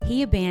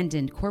he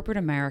abandoned corporate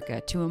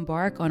America to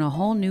embark on a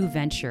whole new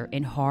venture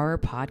in horror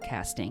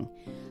podcasting.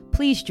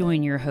 Please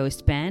join your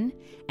host, Ben,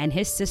 and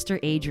his sister,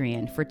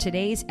 Adrian, for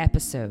today's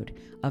episode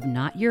of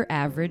Not Your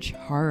Average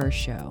Horror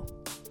Show.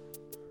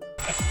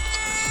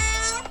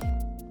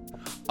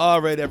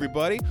 All right,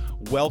 everybody.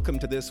 Welcome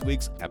to this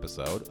week's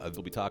episode.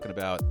 We'll be talking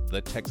about the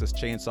Texas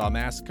Chainsaw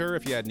Massacre.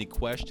 If you had any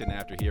question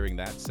after hearing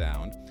that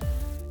sound.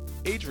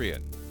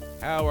 Adrian,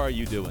 how are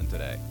you doing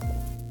today?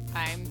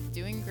 I'm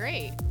doing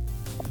great.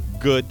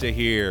 Good to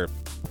hear.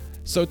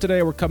 So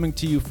today we're coming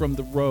to you from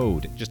the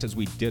road, just as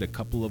we did a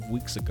couple of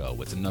weeks ago.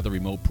 It's another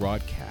remote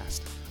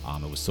broadcast.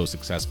 It was so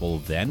successful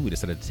then, we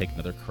decided to take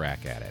another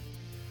crack at it.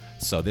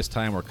 So this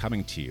time we're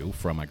coming to you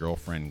from my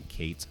girlfriend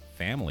Kate's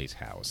family's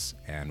house,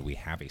 and we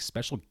have a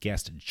special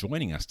guest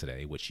joining us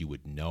today, which you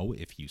would know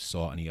if you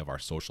saw any of our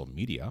social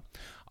media.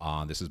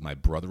 This is my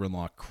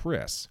brother-in-law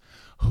Chris,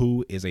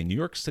 who is a New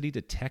York City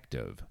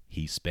detective.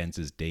 He spends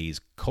his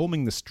days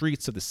combing the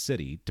streets of the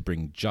city to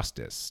bring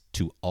justice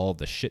to all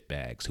the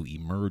shitbags who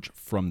emerge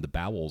from the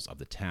bowels of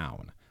the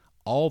town.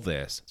 All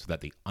this so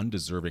that the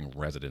undeserving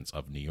residents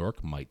of New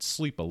York might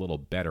sleep a little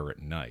better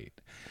at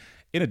night.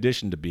 In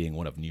addition to being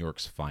one of New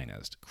York's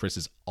finest, Chris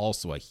is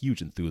also a huge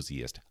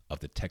enthusiast of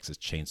the Texas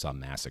Chainsaw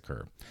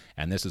Massacre,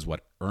 and this is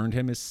what earned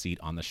him his seat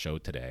on the show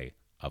today,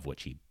 of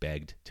which he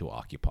begged to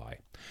occupy.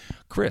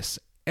 Chris,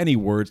 any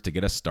words to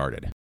get us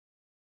started?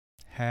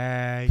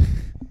 Hey.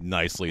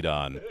 Nicely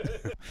done.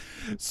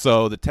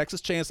 So, the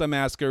Texas Chainsaw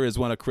Massacre is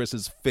one of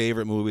Chris's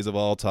favorite movies of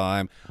all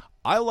time.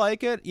 I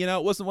like it. You know,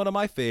 it wasn't one of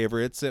my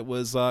favorites. It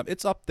was,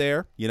 it's up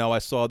there. You know, I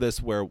saw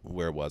this, where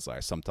was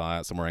I?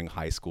 Somewhere in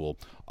high school.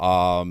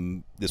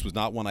 This was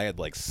not one I had,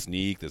 like,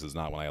 sneak. This is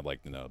not one I had,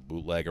 like,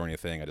 bootleg or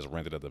anything. I just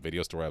rented it at the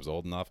video store. I was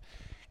old enough.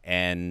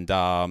 And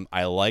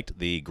I liked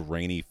the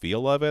grainy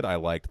feel of it. I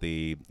liked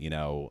the,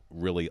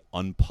 really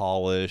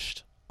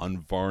unpolished,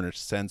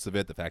 unvarnished sense of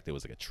it. The fact that it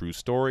was, like, a true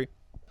story.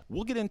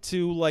 We'll get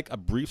into, like, a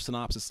brief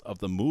synopsis of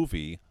the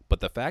movie,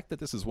 but the fact that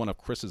this is one of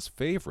Chris's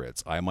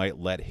favorites, I might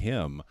let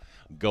him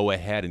go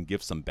ahead and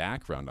give some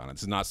background on it.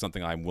 This is not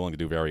something I'm willing to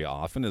do very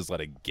often, is let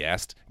a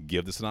guest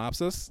give the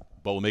synopsis,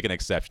 but we'll make an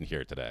exception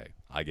here today.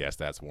 I guess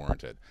that's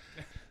warranted.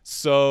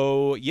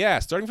 So, yeah,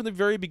 starting from the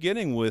very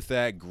beginning with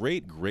that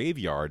great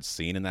graveyard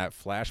scene and that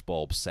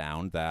flashbulb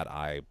sound that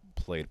I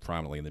played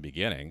prominently in the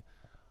beginning.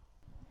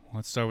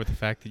 Let's start with the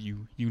fact that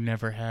you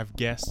never have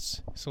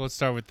guests. So let's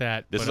start with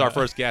that. This is our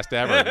first guest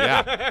ever,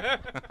 yeah.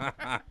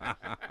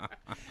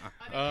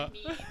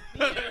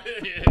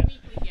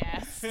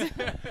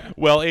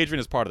 Well, Adrian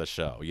is part of the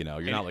show, you're not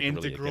like really a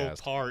guest. An integral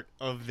part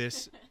of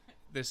this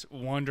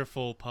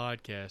wonderful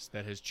podcast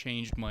that has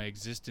changed my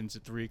existence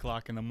at 3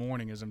 o'clock in the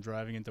morning as I'm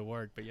driving into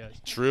work, but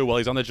yes. True, well,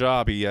 he's on the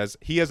job. He has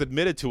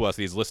admitted to us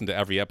that he's listened to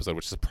every episode,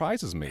 which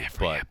surprises me.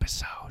 Every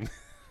episode.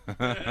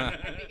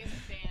 Biggest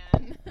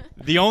fan.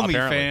 The only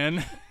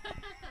fan.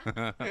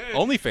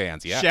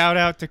 OnlyFans, yeah. Shout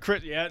out to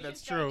Chris. Yeah,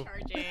 that's true.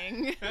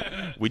 Charging.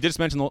 We did just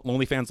mention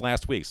OnlyFans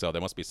last week, so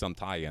there must be some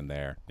tie-in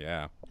there.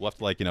 Yeah, we'll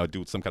have to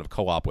do some kind of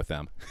co-op with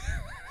them.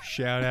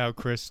 Shout out,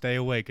 Chris. Stay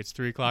awake. It's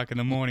 3 o'clock in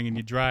the morning, and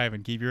you drive,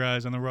 and keep your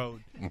eyes on the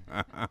road.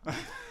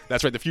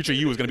 That's right. The future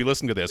you is going to be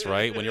listening to this,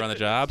 right, when you're on the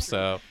job.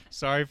 So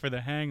sorry for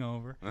the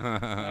hangover.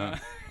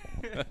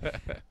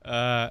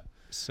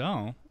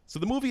 So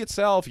the movie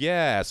itself,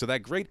 yeah. So that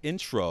great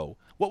intro.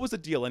 What was the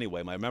deal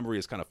anyway? My memory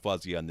is kind of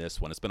fuzzy on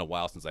this one. It's been a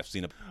while since I've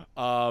seen it.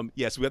 So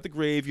we got the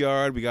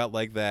graveyard. We got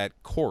like that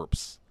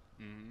corpse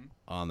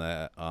on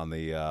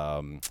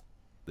the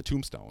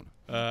tombstone.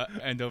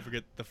 And don't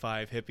forget the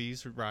 5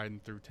 hippies riding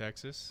through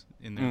Texas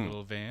in their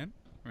little van,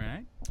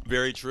 right?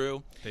 Very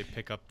true. They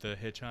pick up the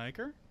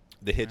hitchhiker.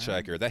 The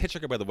hitchhiker. Right. That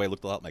hitchhiker, by the way,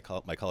 looked a lot like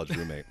my college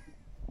roommate.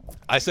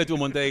 I said to him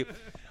one day,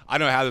 I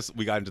don't know how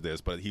we got into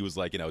this, but he was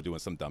like, doing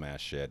some dumbass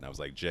shit. And I was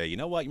like, Jay, you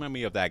know what? You remind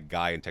me of that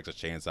guy in Texas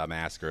Chainsaw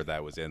Massacre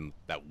that was in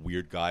that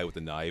weird guy with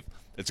the knife.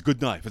 It's a good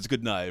knife. It's a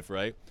good knife,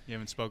 right? You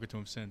haven't spoken to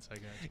him since, I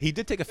guess. He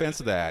did take offense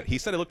to that. He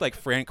said it looked like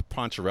Frank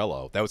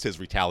Poncherello. That was his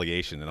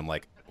retaliation. And I'm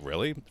like,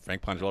 really?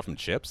 Frank Poncherello from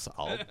Chips?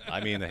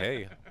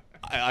 Hey,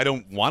 I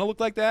don't want to look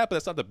like that, but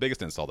that's not the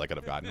biggest insult I could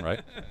have gotten, right?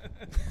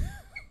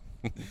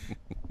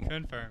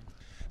 Confirmed.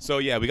 So,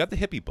 yeah, we got the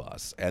hippie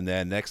bus, and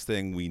then next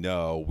thing we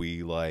know,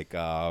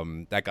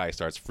 that guy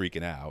starts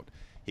freaking out.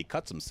 He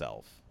cuts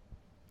himself,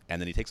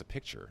 and then he takes a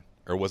picture.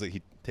 Or was it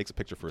he takes a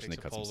picture first and he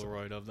cuts himself? Takes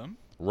a Polaroid of them.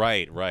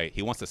 Right.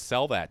 He wants to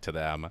sell that to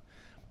them,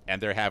 and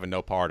they're having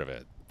no part of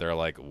it. They're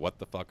like, what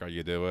the fuck are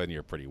you doing?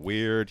 You're pretty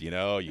weird,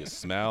 you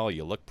smell,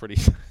 you look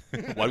pretty...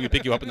 Why do we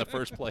pick you up in the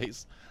first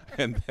place?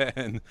 And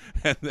then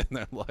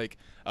they're like,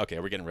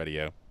 okay, we're getting rid of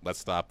you. Let's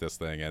stop this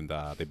thing, and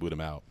they boot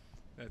him out.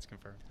 That's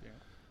confirmed, yeah.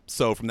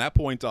 So from that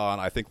point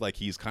on, I think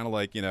he's kind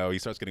of he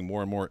starts getting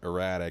more and more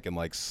erratic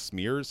and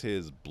smears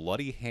his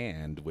bloody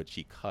hand, which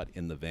he cut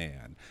in the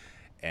van,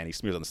 and he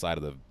smears on the side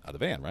of the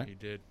van, right? He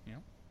did, yeah.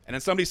 And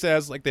then somebody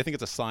says they think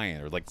it's a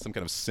sign or some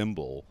kind of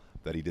symbol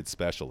that he did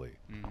specially,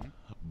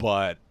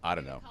 but I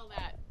don't know. Call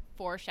that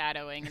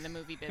foreshadowing in the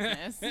movie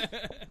business.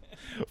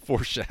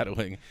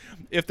 Foreshadowing,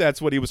 if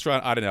that's what he was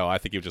trying. I don't know. I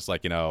think he was just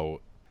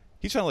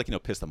He's trying to,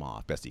 like, piss them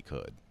off best he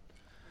could.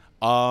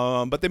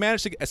 But they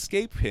managed to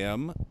escape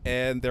him,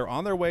 and they're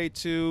on their way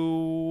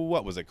to,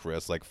 what was it,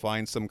 Chris? Like,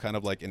 find some kind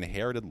of, like,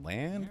 inherited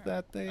land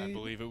that they... I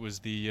believe it was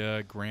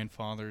the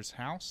grandfather's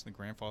house. The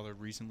grandfather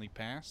recently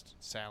passed.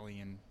 Sally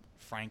and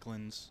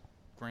Franklin's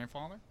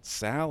grandfather.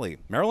 Sally.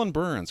 Marilyn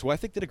Burns, who I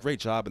think did a great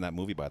job in that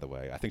movie, by the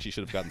way. I think she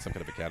should have gotten some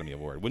kind of Academy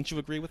Award. Wouldn't you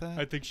agree with that?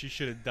 I think she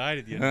should have died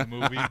at the end of the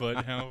movie,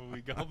 but how will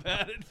we go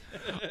about it?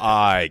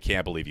 I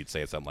can't believe you'd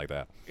say something like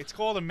that. It's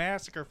called a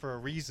massacre for a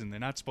reason. They're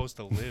not supposed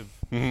to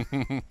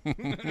live.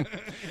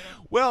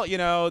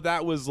 Well,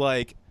 that was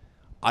like,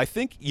 I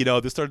think,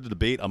 this started a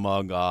debate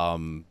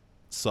among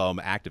some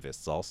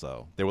activists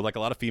also. There were like a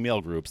lot of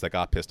female groups that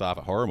got pissed off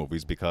at horror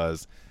movies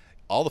because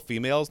all the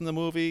females in the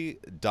movie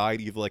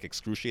died either like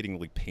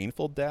excruciatingly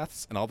painful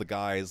deaths, and all the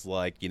guys,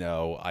 like,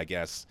 I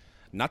guess,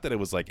 not that it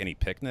was like any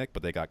picnic,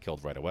 but they got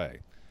killed right away.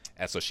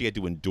 And so she had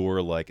to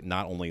endure, like,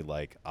 not only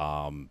like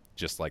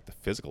just like the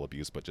physical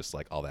abuse, but just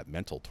like all that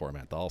mental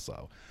torment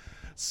also.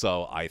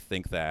 So I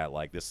think that,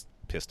 like, this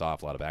pissed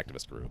off a lot of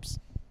activist groups.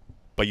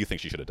 But you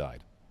think she should have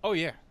died? Oh,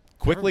 yeah.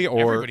 Quickly,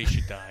 or everybody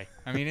should die.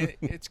 I mean,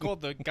 it's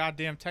called the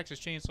goddamn Texas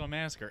Chainsaw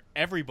Massacre.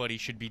 Everybody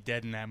should be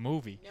dead in that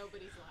movie.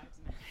 Nobody's lives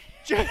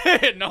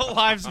matter. No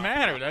lives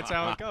matter. That's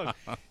how it goes.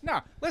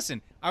 No,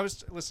 listen. I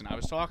was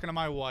talking to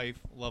my wife,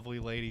 lovely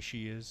lady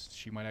she is.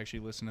 She might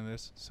actually listen to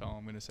this, so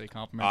I'm going to say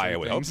complimentary I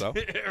would hope so.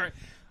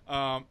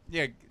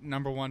 Yeah,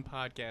 #1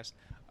 podcast.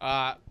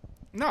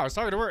 No, I was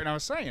talking to her and I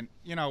was saying,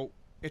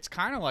 it's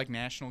kind of like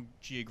National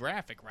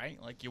Geographic,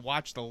 right? Like, you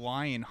watch the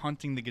lion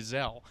hunting the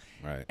gazelle,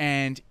 right?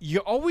 And you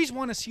always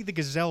want to see the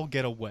gazelle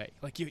get away.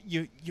 Like,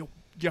 you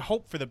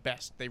hope for the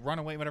best. They run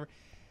away, whatever.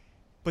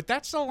 But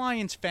that's the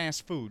lion's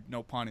fast food,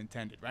 no pun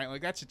intended, right?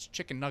 Like, that's its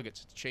chicken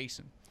nuggets it's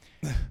chasing.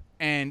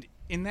 And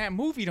in that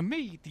movie, to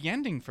me, the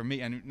ending for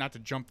me, and not to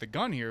jump the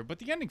gun here, but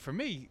the ending for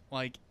me,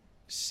 like,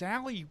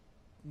 Sally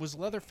was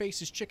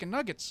Leatherface's chicken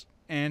nuggets,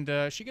 and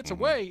she gets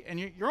away, and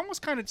you're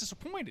almost kind of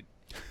disappointed.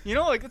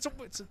 Like,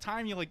 it's a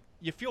time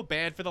you feel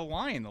bad for the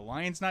lion. The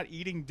lion's not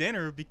eating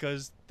dinner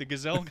because the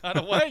gazelle got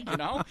away.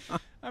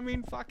 I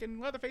mean, fucking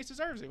Leatherface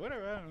deserves it.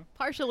 Whatever. I don't know.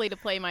 Partially to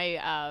play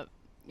my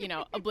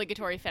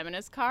obligatory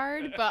feminist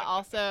card, but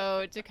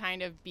also to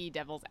kind of be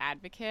devil's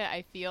advocate.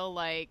 I feel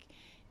like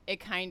it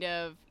kind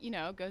of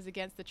goes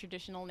against the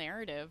traditional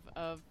narrative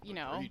of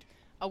Agreed.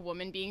 a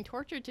woman being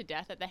tortured to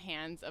death at the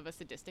hands of a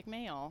sadistic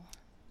male.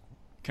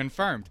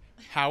 Confirmed.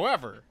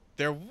 However,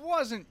 there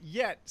wasn't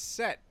yet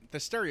set the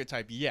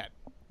stereotype yet.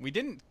 We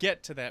didn't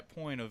get to that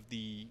point of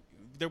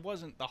there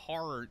wasn't the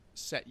horror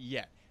set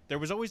yet. There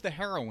was always the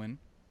heroine,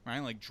 right?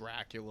 Like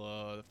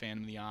Dracula, the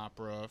Phantom of the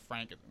Opera,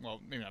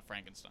 well, maybe not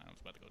Frankenstein. I was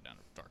about to go down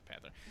a dark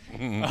path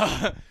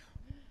there.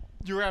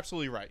 You're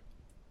absolutely right.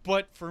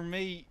 But for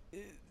me,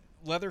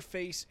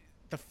 Leatherface,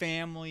 the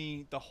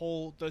family, the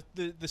whole,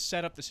 the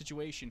setup, the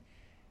situation,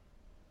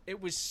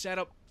 it was set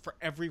up for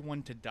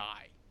everyone to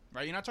die.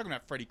 Right, you're not talking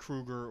about Freddy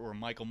Krueger or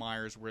Michael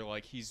Myers, where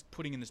like he's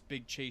putting in this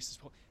big chase.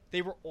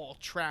 They were all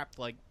trapped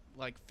like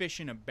fish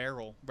in a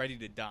barrel, ready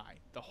to die.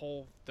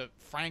 The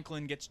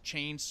Franklin gets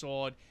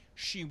chainsawed.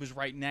 She was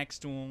right next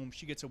to him.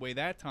 She gets away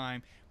that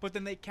time, but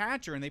then they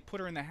catch her and they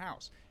put her in the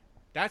house.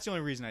 That's the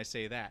only reason I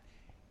say that.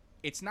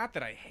 It's not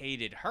that I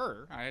hated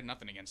her. I had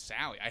nothing against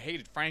Sally. I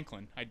hated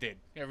Franklin. I did.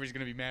 Everybody's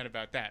gonna be mad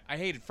about that. I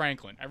hated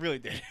Franklin. I really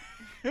did.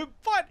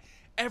 But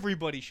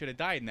everybody should have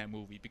died in that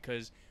movie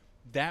because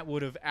that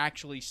would have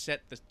actually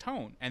set the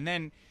tone. And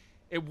then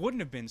it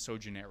wouldn't have been so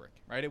generic,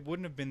 right? It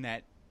wouldn't have been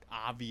that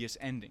obvious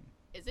ending.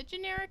 Is it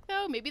generic,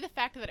 though? Maybe the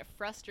fact that it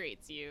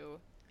frustrates you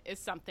is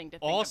something to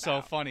think also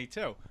about. Funny,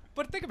 too.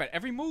 But think about it.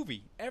 Every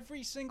movie,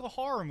 every single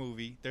horror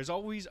movie, there's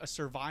always a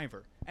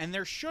survivor. And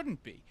there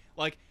shouldn't be.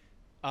 Like,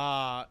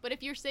 But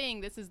if you're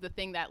saying this is the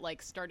thing that,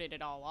 like, started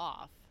it all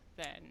off,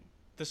 then...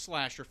 The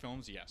slasher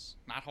films, yes.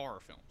 Not horror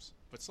films.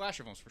 But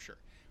slasher films, for sure.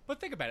 But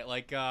think about it,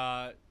 like,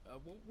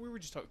 we were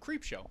just talking,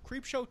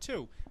 Creepshow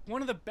 2.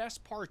 One of the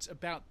best parts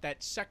about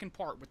that second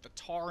part with the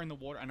tar in the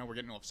water, I know we're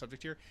getting off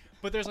subject here,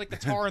 but there's like the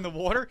tar in the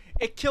water,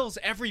 it kills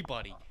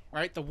everybody,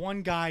 right? The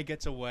one guy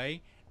gets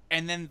away,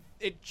 and then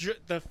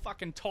the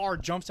fucking tar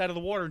jumps out of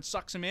the water and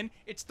sucks him in.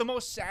 It's the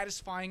most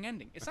satisfying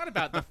ending. It's not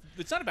about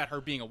it's not about her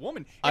being a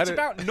woman. It's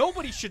about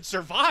nobody should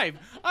survive.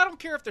 I don't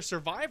care if the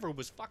survivor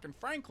was fucking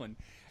Franklin.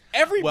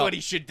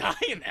 Everybody should die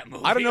in that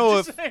movie. I don't know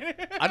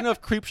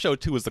if Creepshow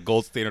 2 is the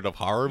gold standard of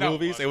horror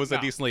movies. It was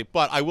a decently,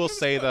 but I will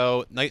say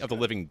though, Night of the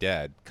Living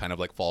Dead kind of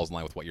like falls in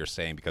line with what you're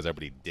saying because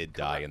everybody did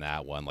die in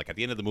that one. Like at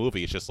the end of the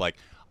movie, it's just like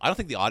I don't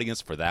think the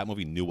audience for that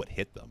movie knew what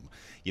hit them.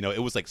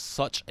 It was like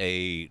such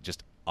a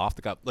just off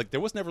the cuff. Like there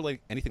was never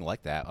like anything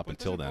like that up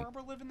until then.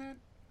 Barbara live in that?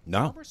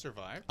 No. Barbara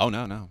survived. Oh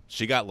no.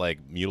 She got like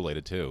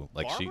mutilated too.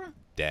 Like Barbara? she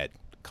dead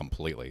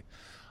completely.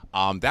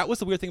 That was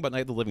the weird thing about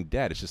Night of the Living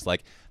Dead. It's just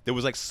like there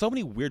was like so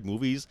many weird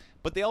movies,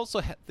 but they also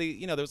had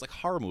there was like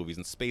horror movies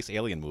and space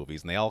alien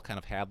movies, and they all kind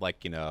of had like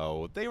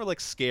they were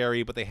like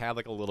scary, but they had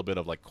like a little bit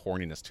of like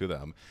corniness to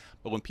them.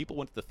 But when people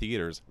went to the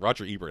theaters,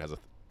 Roger Ebert has a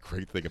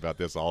great thing about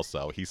this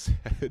also. He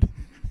said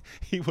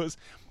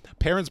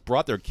Parents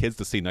brought their kids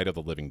to see Night of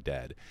the Living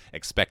Dead,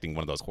 expecting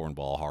one of those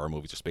cornball horror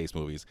movies or space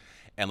movies.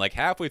 And like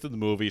halfway through the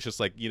movie, it's just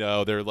like,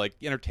 they're like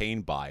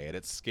entertained by it.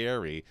 It's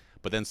scary.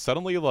 But then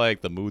suddenly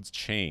like the moods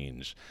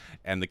change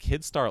and the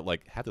kids start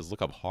like have this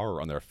look of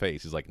horror on their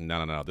face. He's like,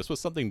 no. This was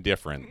something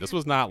different. This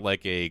was not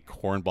like a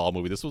cornball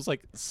movie. This was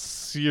like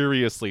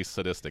seriously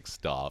sadistic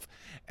stuff.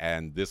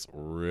 And this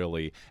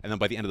really, and then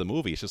by the end of the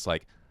movie, it's just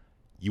like,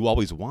 you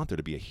always want there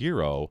to be a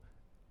hero.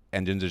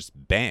 And then just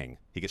bang,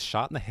 he gets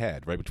shot in the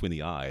head right between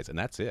the eyes, and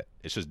that's it.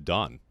 It's just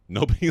done.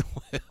 Nobody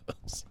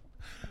lives.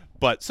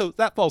 But so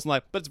that falls in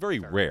line, but it's very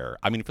rare.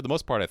 I mean, for the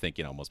most part, I think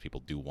most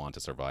people do want a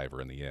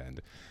survivor in the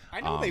end. I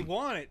know they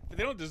want it, but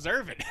they don't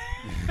deserve it.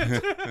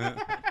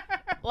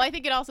 Well, I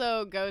think it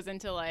also goes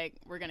into like,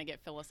 we're gonna get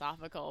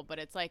philosophical, but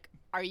it's like,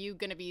 are you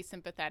gonna be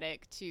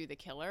sympathetic to the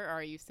killer, or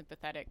are you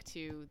sympathetic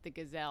to the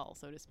gazelle,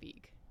 so to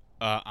speak?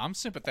 I'm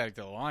sympathetic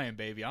to the lion,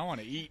 baby. I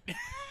want to eat.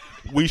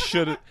 We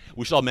should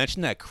all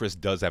mention that Chris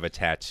does have a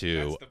tattoo.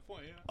 That's the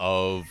point, yeah.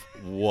 Of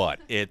what?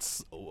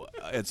 It's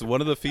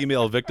one of the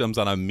female victims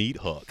on a meat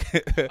hook.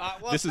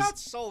 Well, it's not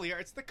solely her.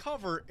 It's the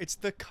cover. It's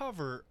the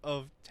cover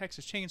of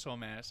Texas Chainsaw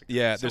Massacre.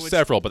 Yeah, So there's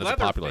several, but it's a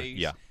popular. Leatherface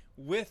Yeah.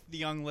 With the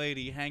young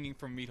lady hanging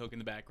from a meat hook in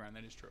the background.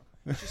 That is true.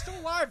 She's still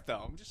alive,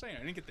 though. I'm just saying.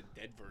 I didn't get the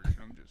dead version.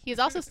 He's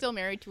also still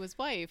married to his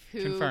wife,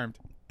 who Confirmed.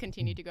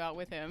 continued to go out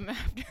with him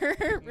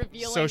after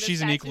revealing. So this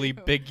she's an equally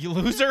tattoo. big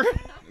loser.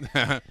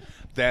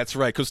 That's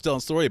right. Could tell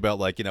a story about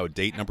like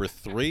date number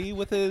 3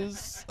 with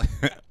his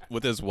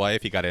with his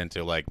wife. He got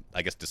into like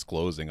I guess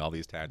disclosing all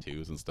these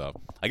tattoos and stuff.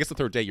 I guess the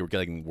third date you were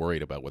getting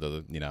worried about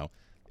whether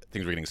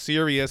things were getting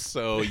serious,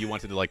 so you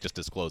wanted to like just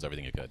disclose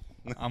everything you could.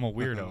 I'm a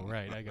weirdo,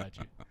 right? I got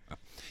you.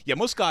 Yeah,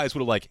 most guys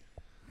would have like,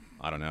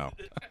 I don't know,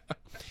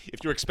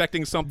 if you're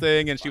expecting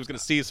something and she was going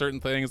to see certain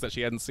things that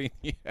she hadn't seen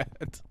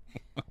yet.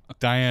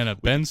 Diana,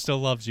 Ben still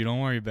loves you. Don't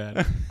worry about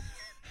it.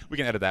 We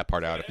can edit that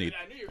part out if need.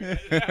 I knew you were gonna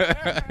edit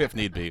it out. If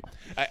need be.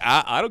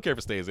 I don't care if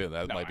it stays in.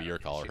 That might be your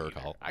call or her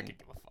call. I could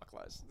give a fuck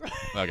less.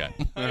 Okay.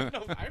 I have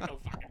no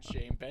fucking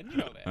shame, Ben. You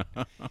know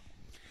that.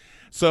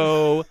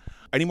 So,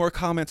 any more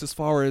comments as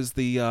far as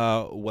the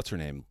what's her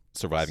name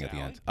surviving at the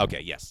Sally? end?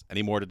 Okay, yes.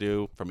 Any more to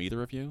do from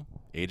either of you?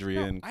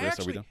 Adrian, No, Chris,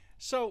 are we done?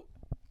 So,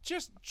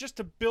 just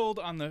to build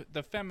on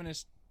the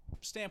feminist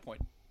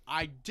standpoint,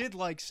 I did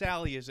like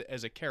Sally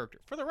as a character.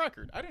 For the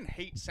record, I didn't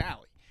hate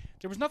Sally.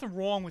 There was nothing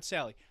wrong with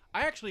Sally.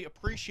 I actually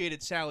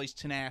appreciated Sally's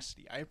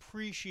tenacity. I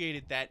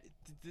appreciated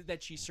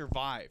that she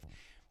survived,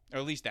 or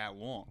at least that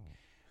long.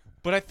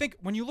 But I think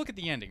when you look at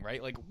the ending,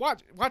 right? Like,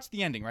 watch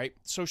the ending, right?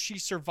 So she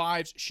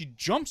survives. She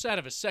jumps out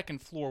of a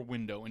second-floor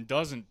window and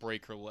doesn't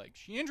break her leg.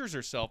 She injures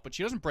herself, but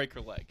she doesn't break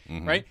her leg,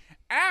 right?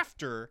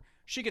 After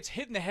she gets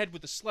hit in the head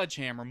with a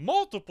sledgehammer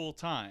multiple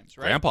times,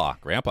 right?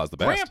 Grandpa's the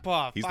best.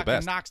 Grandpa He's the fucking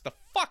best. knocks the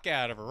fuck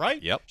out of her,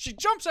 right? Yep. She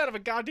jumps out of a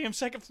goddamn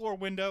second-floor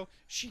window.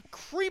 She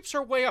creeps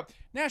her way up.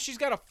 Now she's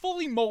got a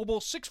fully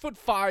mobile, 6'5",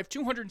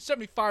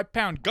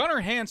 275-pound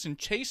Gunnar Hansen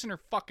chasing her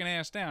fucking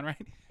ass down,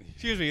 right?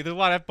 Excuse me, there's a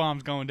lot of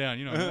F-bombs going down.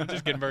 I'm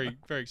just getting very,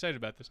 very excited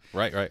about this.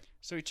 Right.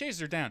 So he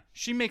chases her down.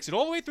 She makes it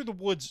all the way through the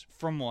woods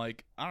from,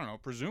 like, I don't know,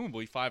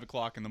 presumably 5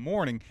 o'clock in the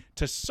morning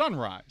to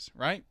sunrise,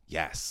 right?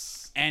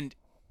 Yes. And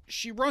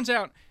she runs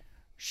out.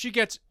 She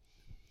gets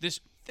this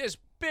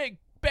big,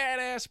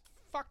 badass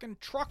fucking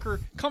trucker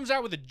comes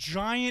out with a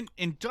giant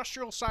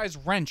industrial-sized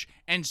wrench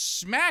and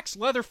smacks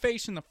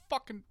Leatherface in the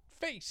fucking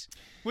face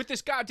with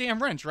this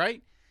goddamn wrench,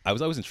 right? I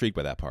was always intrigued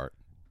by that part.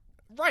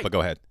 Right. But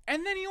go ahead.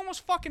 And then he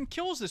almost fucking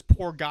kills this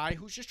poor guy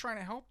who's just trying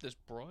to help this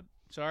broad.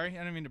 Sorry,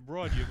 I didn't mean to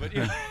broad you, but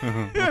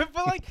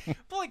but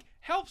like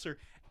helps her.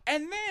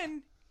 And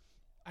then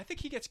I think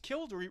he gets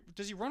killed, or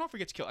does he run off or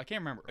gets killed? I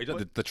can't remember.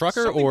 The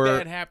trucker, something or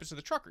bad happens to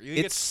the trucker. Either he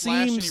it gets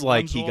slashed and seems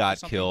like runs he off or got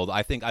something. killed.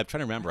 I'm trying to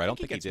remember. I don't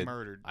think he gets did.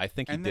 murdered. I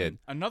think he and did. Then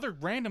another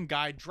random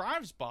guy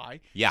drives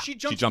by. Yeah, she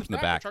jumps in the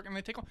back of the truck and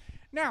they take off.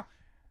 Now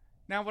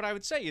what I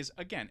would say is,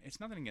 again,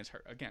 it's nothing against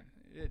her. Again,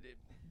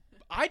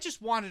 I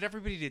just wanted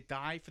everybody to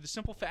die for the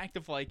simple fact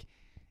of like,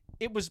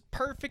 it was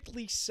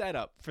perfectly set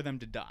up for them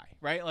to die,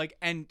 right? Like,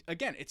 and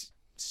again,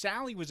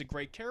 Sally was a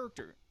great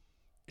character.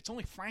 It's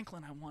only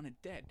Franklin I wanted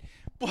dead,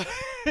 but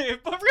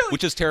really,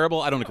 Which is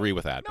terrible. I don't agree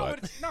with that. no,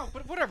 but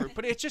but whatever.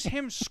 But it's just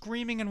him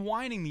screaming and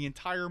whining the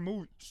entire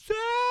movie. Sally,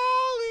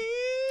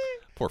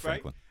 poor right?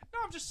 Franklin. No,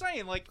 I'm just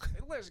saying, like,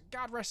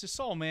 God rest his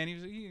soul, man.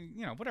 He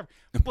whatever.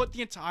 But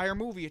the entire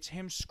movie, it's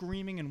him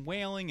screaming and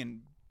wailing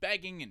and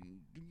begging and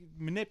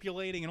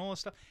manipulating and all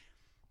this stuff.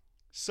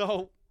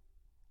 So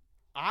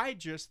I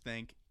just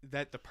think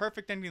that the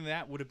perfect ending of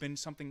that would have been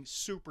something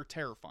super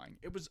terrifying.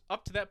 It was,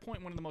 up to that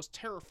point, one of the most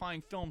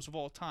terrifying films of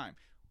all time.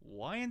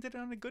 Why end it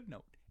on a good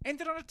note? End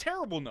it on a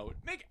terrible note.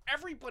 Make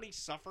everybody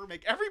suffer,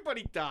 make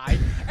everybody die,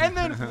 and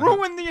then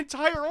ruin the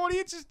entire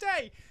audience's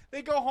day.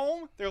 They go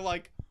home, they're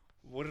like,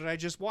 what did I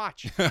just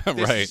watch?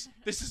 Right.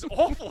 This is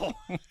awful.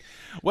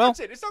 Well, That's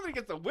it. It's nothing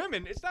against the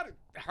women. It's not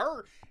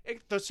her.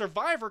 The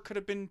survivor could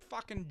have been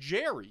fucking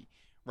Jerry,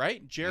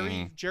 right?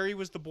 Jerry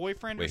was the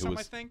boyfriend or Wait, who something,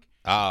 was- I think.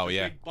 Oh, The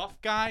yeah. big buff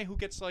guy who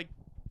gets like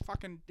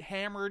fucking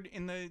hammered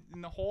in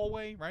the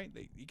hallway, right?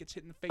 He gets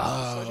hit in the face with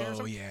a sledgehammer or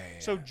something. Yeah.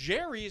 So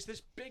Jerry is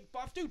this big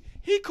buff dude.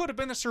 He could have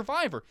been the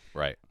survivor.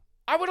 Right.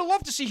 I would have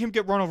loved to see him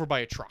get run over by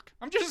a truck.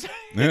 I'm just saying,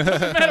 it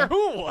doesn't matter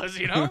who it was,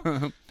 you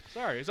know?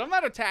 Sorry. So I'm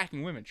not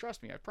attacking women.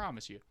 Trust me, I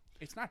promise you.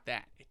 It's not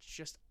that.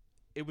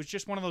 It was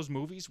just one of those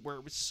movies where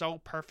it was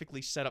so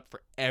perfectly set up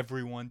for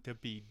everyone to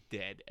be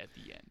dead at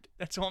the end.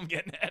 That's all I'm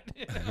getting at.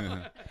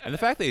 And the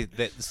fact that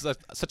this is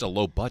such a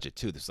low budget,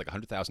 too. This is like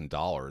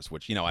 $100,000,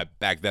 which,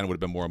 back then would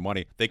have been more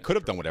money. They could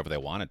have done whatever they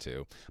wanted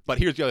to. But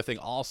here's the other thing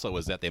also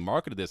is that they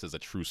marketed this as a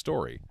true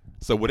story.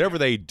 So whatever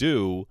they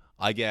do,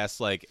 I guess,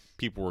 like,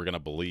 people were going to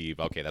believe,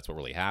 okay, that's what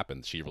really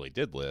happened. She really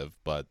did live,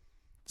 but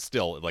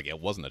still, like, it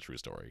wasn't a true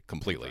story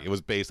completely. It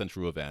was based on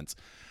true events.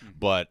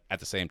 But at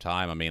the same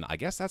time, I mean, I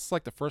guess that's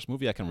like the first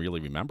movie I can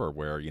really remember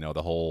where,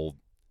 the whole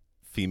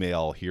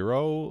female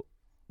hero,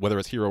 whether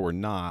it's hero or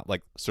not,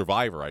 like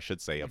survivor, I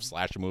should say, of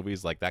slasher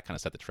movies, like that kind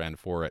of set the trend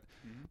for it.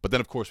 But then,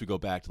 of course, we go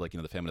back to, like,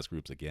 the feminist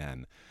groups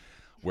again,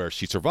 where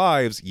she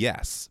survives,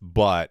 yes,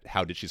 but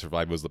how did she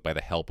survive was by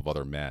the help of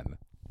other men,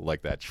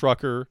 like that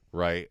trucker,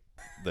 right?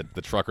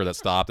 The trucker that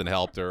stopped and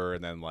helped her,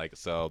 and then, like,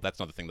 so that's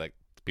another thing that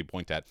people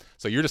point at.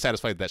 So you're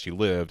dissatisfied that she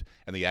lived,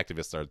 and the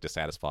activists are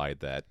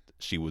dissatisfied that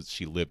she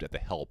lived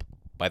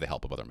by the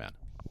help of other men.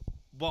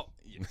 Well,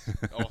 yes.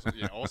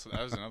 Also,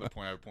 that was another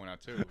point I would point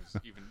out too.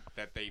 Was even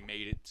that they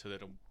made it so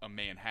that a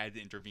man had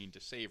to intervene to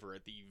save her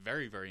at the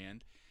very, very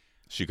end.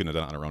 She couldn't have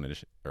done it on her own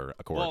or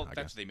accord. Well, I that's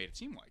guess. what they made it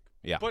seem like.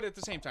 Yeah. But at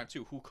the same time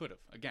too, who could have?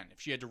 Again,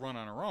 if she had to run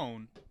on her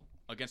own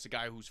against a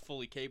guy who's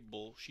fully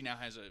capable, she now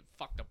has a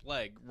fucked up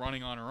leg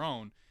running on her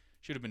own.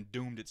 Should have been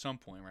doomed at some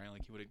point, right?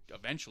 Like, he would have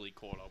eventually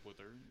caught up with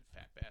her.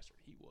 Fat bastard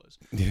he was.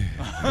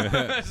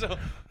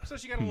 So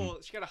she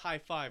got a high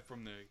five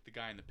from the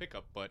guy in the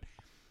pickup, but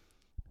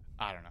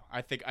I don't know.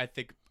 I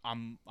think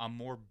I'm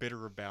more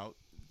bitter about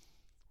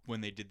when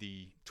they did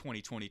the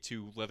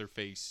 2022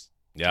 Leatherface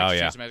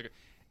Texas Chainsaw Massacre,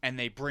 and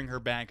they bring her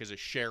back as a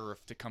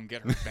sheriff to come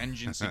get her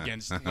vengeance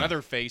against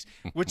Leatherface,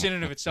 which in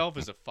and of itself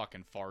is a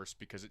fucking farce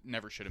because it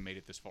never should have made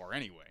it this far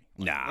anyway.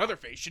 Like,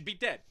 Leatherface should be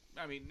dead.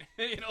 I mean,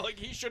 like,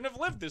 he shouldn't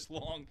have lived this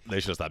long. They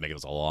should have stopped making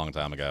this a long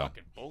time ago.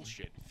 Fucking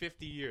bullshit.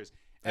 50 years.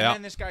 And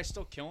then this guy's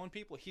still killing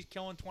people. He's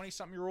killing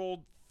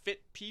 20-something-year-old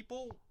fit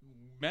people,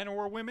 men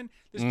or women.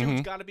 This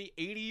dude's got to be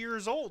 80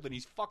 years old, and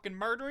he's fucking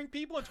murdering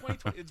people in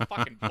 2020. It's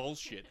fucking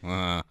bullshit.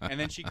 And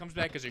then she comes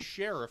back as a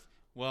sheriff.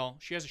 Well,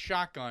 she has a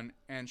shotgun,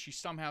 and she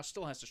somehow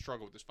still has to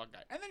struggle with this fucking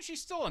guy. And then she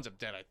still ends up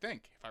dead, I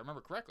think, if I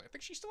remember correctly. I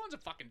think she still ends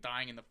up fucking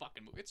dying in the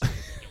fucking movie. It's so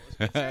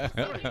ridiculous.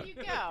 There you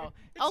go.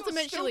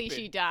 Ultimately, so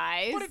she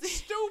dies. But it's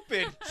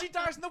stupid. She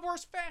dies in the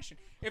worst fashion.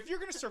 If you're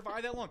going to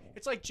survive that long,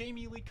 it's like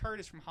Jamie Lee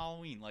Curtis from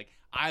Halloween. Like,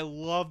 I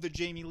love the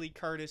Jamie Lee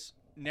Curtis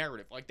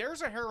narrative. Like,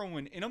 there's a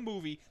heroine in a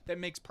movie that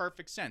makes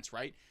perfect sense,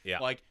 right? Yeah.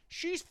 Like,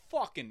 she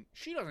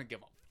doesn't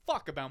give a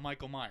fuck about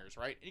Michael Myers,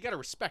 right? You got to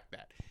respect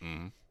that.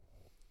 Mm-hmm.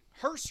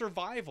 Her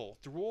survival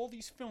through all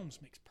these films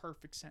makes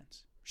perfect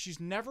sense. She's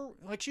never,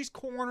 like, she's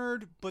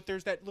cornered, but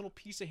there's that little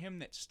piece of him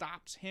that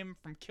stops him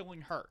from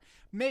killing her.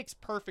 Makes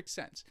perfect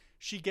sense.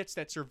 She gets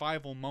that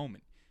survival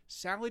moment.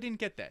 Sally didn't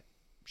get that.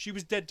 She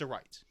was dead to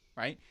rights,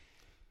 right?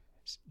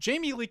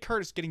 Jamie Lee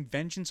Curtis getting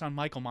vengeance on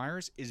Michael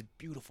Myers is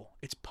beautiful.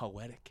 It's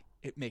poetic.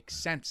 It makes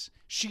sense.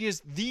 She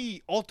is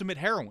the ultimate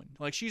heroine.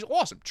 Like, she's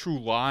awesome. True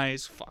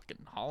Lies,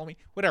 fucking Halloween,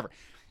 whatever.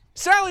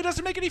 Sally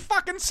doesn't make any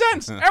fucking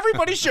sense.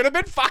 Everybody should have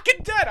been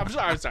fucking dead. I'm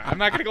sorry. I'm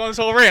not gonna go on this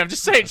whole rant. I'm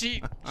just saying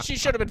she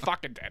should have been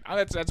fucking dead.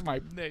 That's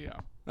my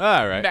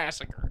all right.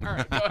 Massacre. All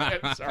right, go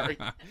ahead.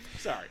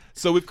 Sorry.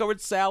 So we've covered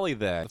Sally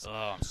then.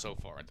 Oh, I'm so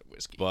far into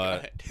whiskey.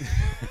 But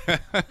Go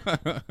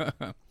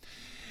ahead.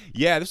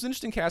 yeah, this is an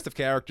interesting cast of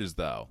characters,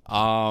 though.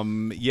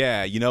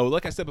 Yeah,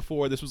 like I said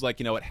before, this was like,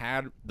 it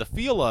had the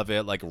feel of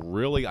it, like,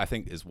 really, I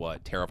think, is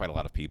what terrified a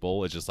lot of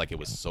people. It's just like it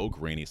was so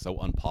grainy, so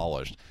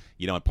unpolished.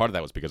 And part of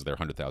that was because of their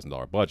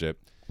 $100,000 budget.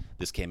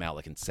 This came out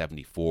like in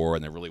 '74,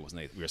 and there really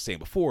wasn't. We were saying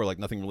before, like,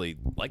 nothing really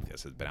like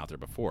this had been out there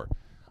before.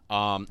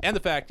 And the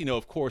fact,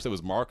 of course, it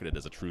was marketed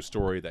as a true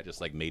story that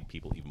just like made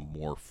people even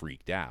more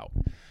freaked out.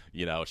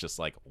 It's just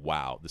like,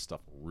 wow, this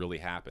stuff really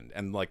happened,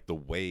 and like the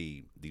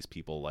way these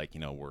people, like,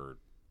 were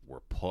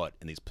put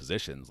in these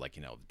positions, like,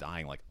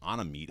 dying like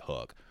on a meat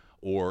hook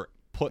or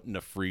put in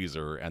a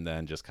freezer and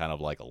then just kind of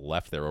like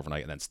left there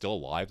overnight and then still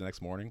alive the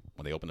next morning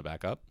when they opened it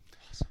back up.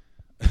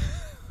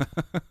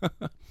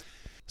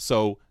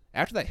 So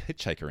after that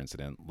hitchhiker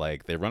incident,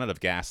 like, they run out of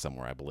gas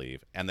somewhere, I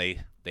believe, and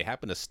they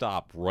happen to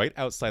stop right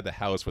outside the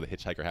house where the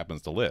hitchhiker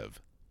happens to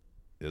live.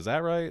 Is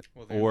that right?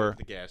 Well, they were at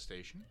the gas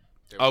station.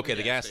 Okay,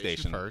 the gas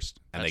station first.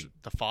 And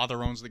the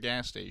father owns the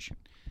gas station.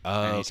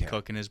 Oh, and he's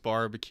cooking his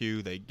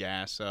barbecue. They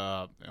gas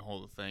up the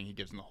whole thing. He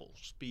gives them the whole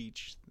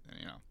speech.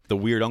 The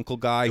weird uncle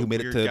guy who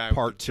made it to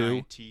part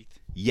 2. Teeth.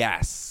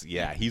 Yes,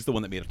 yeah, he's the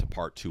one that made it to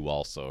part 2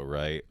 also,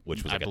 right?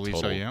 Which was like I believe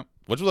so, yeah.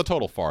 Which was a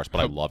total farce, but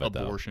I love it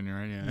though. Abortion,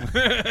 right?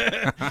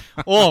 Yeah.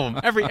 All of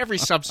them. Every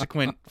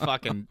subsequent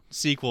fucking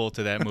sequel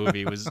to that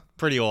movie was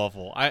pretty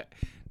awful.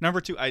 Number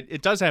 2,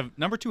 it does have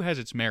number 2 has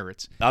its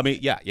merits. I mean,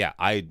 yeah,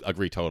 I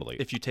agree totally.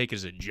 If you take it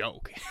as a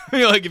joke,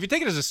 like if you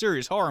take it as a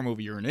serious horror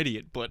movie, you're an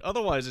idiot. But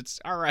otherwise, it's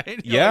all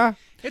right. Yeah, like,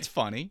 it's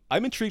funny.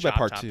 I'm intrigued Chop by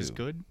part Top 2. Is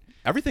good.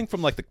 Everything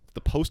from like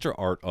the poster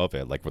art of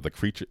it, like with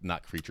the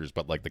not creatures,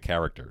 but like the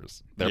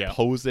characters, they're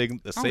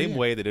posing the same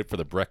way they did for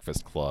the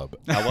Breakfast Club.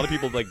 A lot of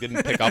people like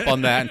didn't pick up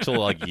on that until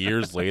like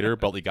years later.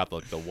 But we got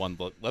the one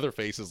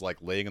Leatherface is like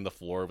laying on the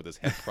floor with his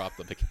head propped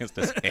up against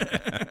his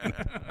hand.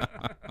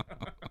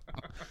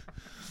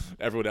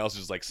 Everyone else is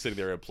just like sitting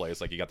there in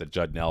place. Like you got the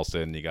Judd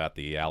Nelson, you got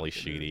the Ali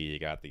Sheedy, you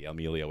got the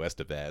Emilio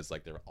Estevez.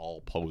 Like they're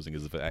all posing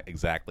as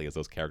exactly as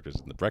those characters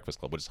in the Breakfast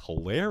Club, which is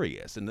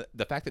hilarious. And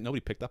the fact that nobody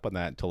picked up on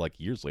that until like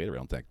years later, I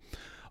don't think.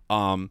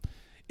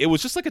 It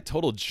was just like a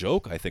total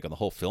joke, I think, on the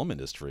whole film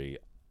industry.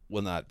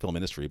 Well, not film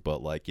industry,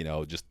 but like, you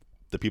know, just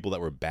the people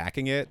that were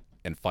backing it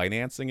and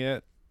financing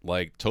it.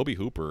 Like Tobe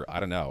Hooper, I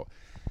don't know.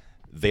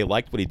 They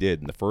liked what he did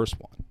in the first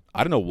one.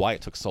 I don't know why it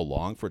took so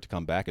long for it to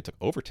come back. It took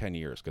over 10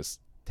 years because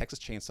Texas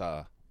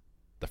Chainsaw,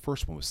 the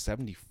first one was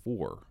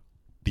 74.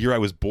 The year I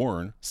was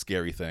born,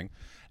 scary thing.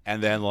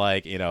 And then,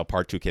 like, you know,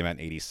 part 2 came out in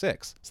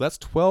 86. So that's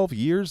 12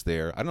 years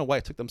there. I don't know why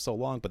it took them so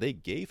long, but they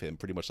gave him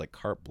pretty much like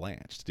carte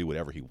blanche to do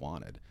whatever he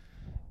wanted.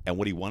 And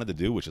what he wanted to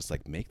do was just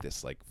like make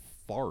this like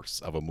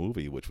farce of a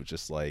movie, which was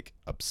just like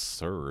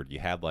absurd. You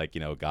had like,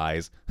 you know,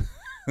 guys,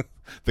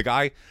 the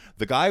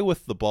guy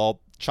with the bald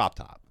chop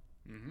top,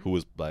 who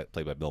was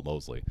played by Bill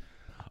Moseley.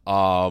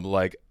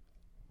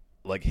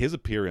 Like his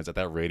appearance at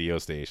that radio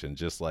station,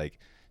 just like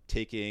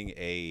taking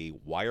a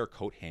wire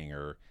coat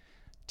hanger,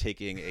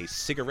 taking a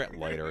cigarette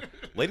lighter,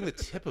 lighting the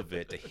tip of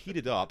it to heat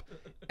it up,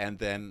 and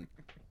then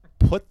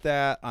put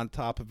that on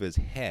top of his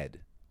head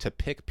to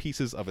pick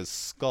pieces of his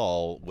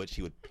skull, which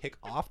he would pick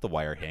off the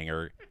wire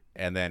hanger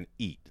and then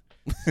eat.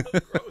 So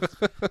gross.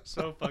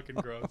 So fucking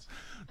gross.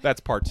 That's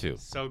part 2.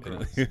 So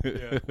gross.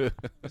 Yeah.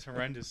 It's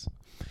horrendous.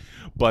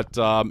 But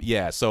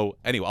yeah, so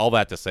anyway, all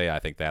that to say, I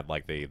think that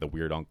like the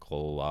weird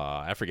uncle,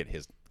 I forget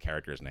his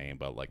character's name,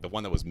 but like the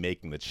one that was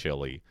making the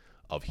chili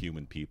of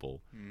human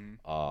people,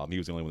 he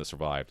was the only one that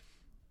survived.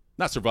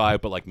 Not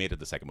survived, but like made it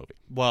the second movie.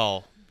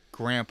 Well,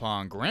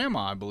 Grandpa and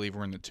Grandma, I believe,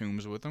 were in the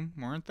tombs with him,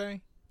 weren't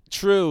they?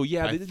 True,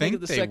 yeah, I they think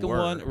did the they second were,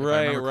 one. if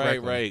I remember Right.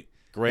 correctly.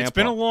 Grandpa. It's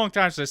been a long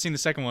time since I've seen the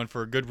second one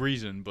for a good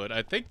reason, but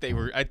I think they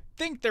were. I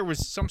think there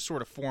was some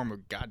sort of form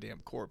of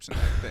goddamn corpse in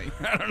that thing.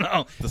 I don't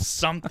know,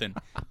 something.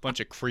 Bunch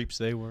of creeps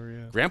they were.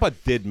 Yeah. Grandpa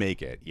did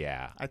make it.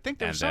 Yeah, I think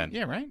there was some.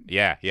 Yeah, right.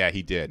 Yeah,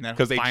 he did. And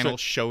that final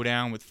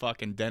showdown with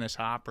fucking Dennis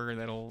Hopper,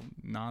 that old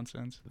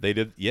nonsense. They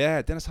did.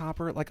 Yeah, Dennis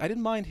Hopper. Like I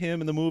didn't mind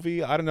him in the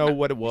movie. I don't know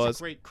what it was.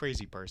 He's a great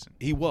crazy person.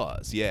 He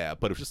was. Yeah,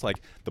 but it was just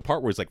like the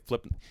part where he's like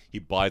flipping. He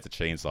buys the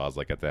chainsaws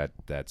like at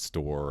that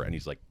store, and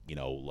he's like, you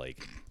know,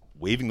 like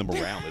waving them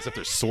around as if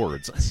they're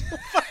swords. So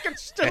fucking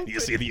stupid. And you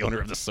see the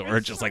owner of the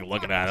sword just like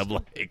looking at him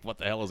like, what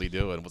the hell is he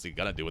doing? What's he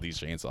gonna do with these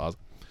chainsaws?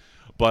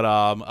 But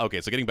okay,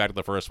 so getting back to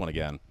the first one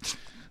again.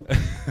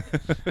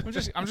 I'm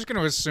just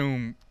gonna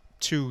assume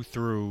 2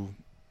 through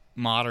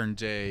modern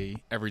day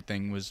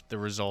everything was the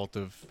result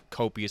of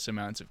copious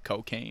amounts of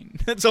cocaine.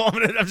 That's all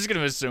I'm just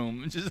gonna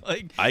assume. Just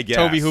like I guess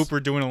Tobe Hooper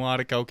doing a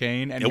lot of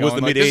cocaine, and it was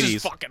the mid-80s. This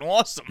is fucking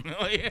awesome.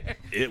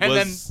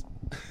 Then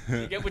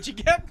you get what you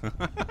get.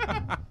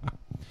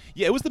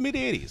 Yeah, it was the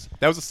mid-80s.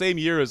 That was the same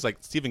year as like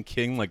Stephen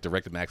King like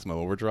directed Maximum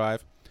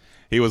Overdrive.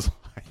 He was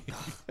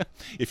like,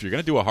 if you're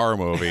gonna do a horror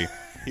movie,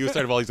 he was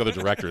tired of all these other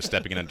directors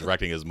stepping in and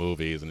directing his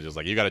movies, and just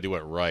like, you got to do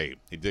it right.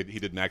 He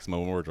did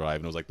Maximum Overdrive,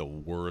 and it was like the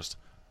worst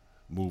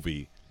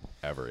movie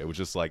ever. It was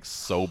just like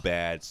so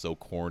bad, so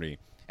corny,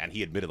 and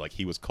he admitted like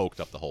he was coked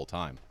up the whole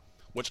time,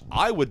 which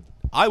I would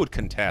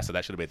contest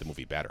that should have made the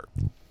movie better.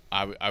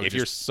 If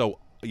you're so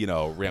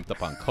ramped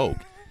up on coke,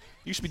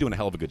 you should be doing a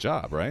hell of a good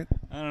job, right?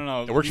 I don't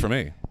know. It works for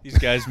me. These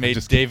guys made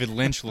David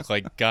Lynch look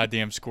like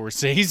goddamn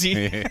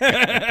Scorsese.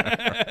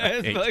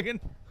 It's fucking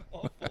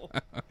awful.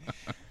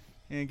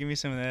 Yeah, give me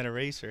some of that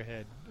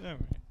Eraserhead. All right.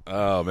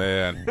 Oh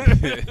man,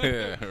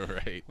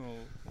 right.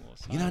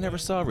 I never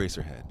saw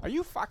Eraserhead. Are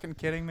you fucking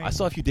kidding me? I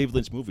saw a few David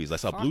Lynch movies. I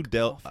saw Blue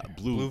Velvet.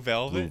 Blue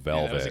Velvet.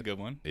 Yeah, that was a good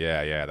one.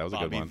 Yeah, that was a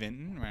good one. Bobby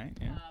Vinton, right?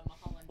 Yeah.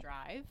 Mulholland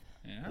Drive.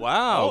 Yeah.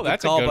 Wow, oh,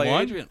 that's a good one.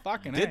 Adrian.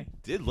 Fucking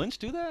did Lynch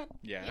do that?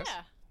 Yes.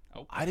 Yeah.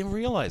 Oh, I didn't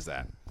realize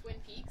that. Twin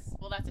Peaks.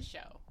 Well, that's a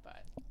show,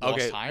 but.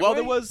 Okay. Well,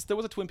 there was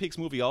a Twin Peaks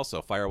movie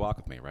also, Fire Walk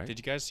with Me, right? Did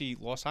you guys see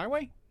Lost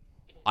Highway?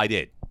 I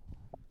did.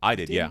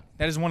 Yeah.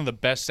 That is one of the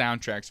best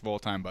soundtracks of all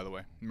time, by the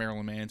way.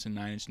 Marilyn Manson,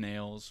 Nine Inch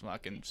Nails,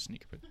 fucking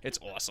Sneaker. It's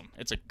awesome.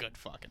 It's a good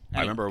fucking.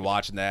 I remember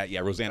watching that.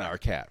 Yeah, Rosanna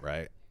Arquette,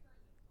 right?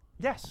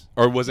 Yes.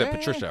 Or was it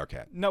Patricia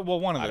Arquette? No, well,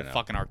 one of the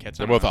fucking Arquettes.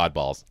 They're both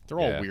oddballs. They're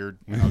all weird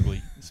and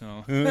ugly.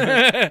 So.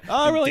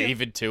 Oh, really?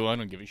 David too. I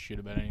don't give a shit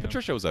about any of them.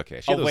 Patricia was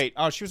okay. Wait.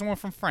 Oh, she was the one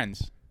from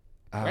Friends.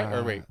 Right?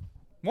 Or wait.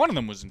 One of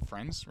them was in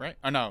Friends, right?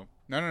 Oh,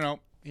 no.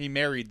 He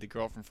married the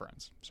girl from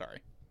Friends. Sorry.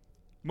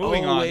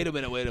 Moving on. Wait a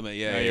minute.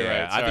 Yeah, No, you're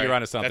right. I think you're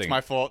onto something. That's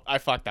my fault. I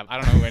fucked up. I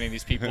don't know who any of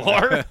these people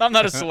are. I'm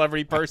not a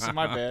celebrity person.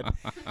 My bad.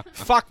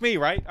 Fuck me,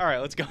 right? All right,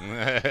 let's go.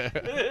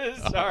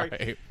 Sorry.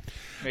 Right.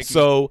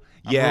 I'm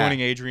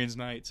ruining Adrian's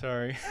night.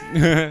 Sorry.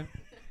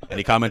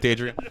 Any comment,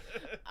 Adrian?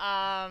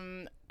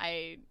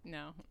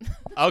 No.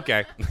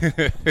 Okay.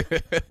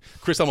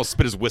 Chris almost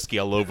spit his whiskey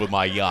all over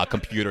my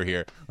computer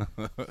here.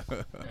 I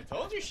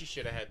told you she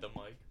should have had the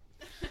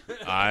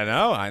mic. I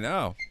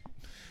know.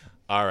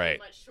 All right.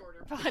 Much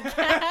shorter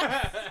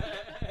podcast.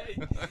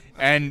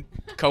 And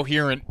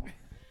coherent.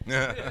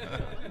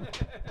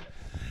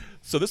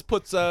 So this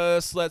puts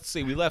us, let's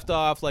see, we left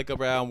off like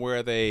around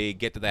where they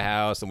get to the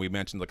house, and we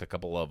mentioned like a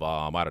couple of,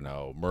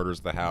 murders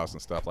at the house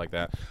and stuff like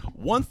that.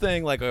 One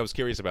thing like I was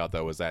curious about,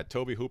 though, is that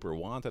Tobe Hooper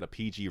wanted a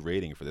PG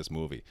rating for this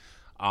movie,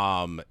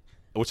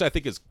 which I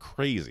think is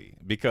crazy,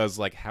 because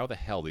like how the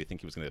hell do you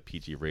think he was going to get a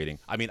PG rating?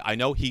 I mean, I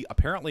know he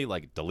apparently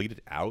like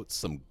deleted out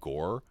some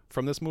gore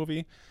from this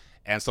movie,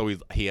 and so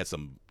he had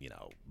some,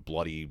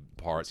 bloody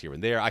parts here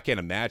and there. I can't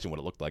imagine what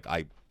it looked like.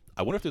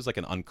 I wonder if there's like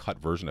an uncut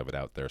version of it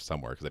out there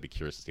somewhere, because I'd be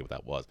curious to see what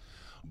that was.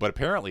 But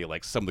apparently,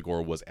 like, some of the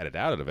gore was edited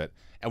out of it.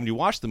 And when you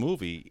watch the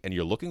movie and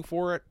you're looking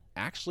for it,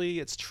 actually,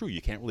 it's true.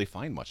 You can't really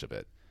find much of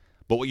it.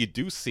 But what you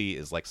do see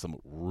is like some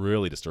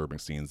really disturbing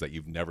scenes that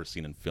you've never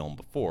seen in film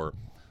before.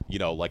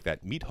 Like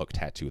that meat hook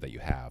tattoo that you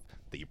have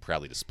that you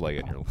proudly display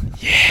in your.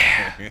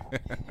 Yeah.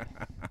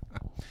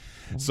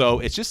 So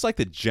it's just like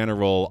the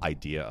general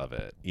idea of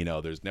it.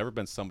 There's never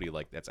been somebody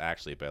like that's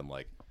actually been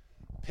like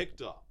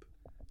picked up.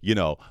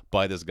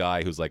 By this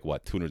guy who's like,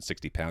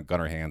 260-pound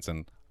Gunnar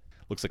Hansen.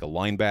 Looks like a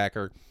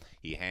linebacker.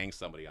 He hangs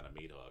somebody on a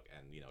meat hook,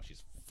 and,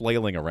 she's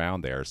flailing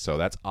around there. So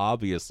that's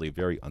obviously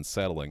very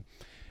unsettling.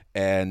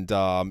 And,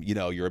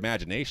 your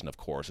imagination, of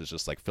course, is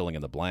just like filling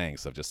in the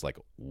blanks of just like,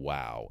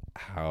 wow,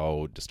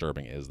 how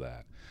disturbing is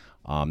that?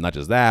 Not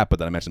just that, but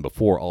then I mentioned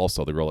before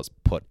also the girl that's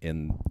put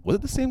in, was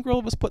it the same girl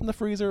that was put in the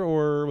freezer,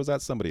 or was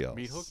that somebody else?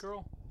 Meat hook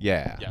girl?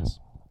 Yeah. Yes.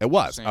 It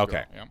was? Same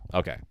Okay. Girl, yeah.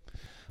 Okay.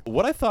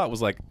 What I thought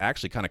was like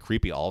actually kind of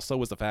creepy also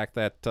was the fact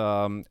that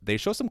they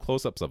show some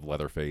close-ups of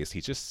Leatherface.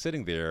 He's just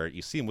sitting there.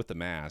 You see him with the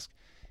mask,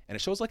 and it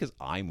shows like his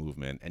eye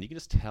movement, and you can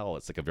just tell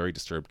it's like a very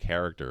disturbed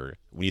character.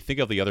 When you think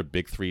of the other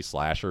big three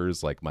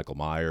slashers like Michael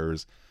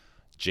Myers,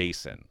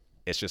 Jason,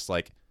 it's just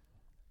like,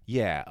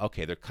 yeah,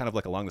 okay, they're kind of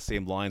like along the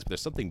same lines, but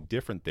there's something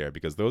different there,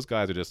 because those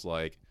guys are just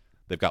like,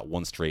 they've got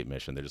one straight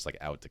mission. They're just like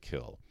out to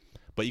kill.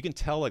 But you can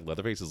tell like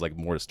Leatherface is like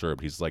more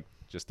disturbed. He's like,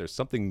 just there's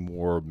something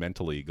more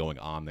mentally going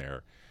on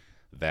there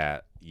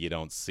that you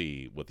don't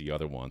see with the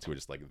other ones who are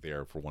just like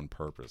there for one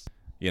purpose.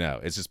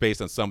 It's just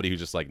based on somebody who's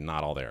just like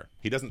not all there.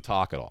 He doesn't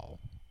talk at all,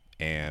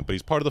 but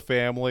he's part of the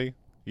family.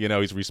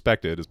 He's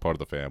respected as part of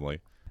the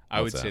family.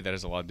 I would say that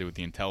has a lot to do with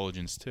the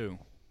intelligence too.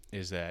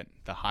 Is that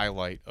the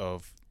highlight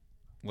of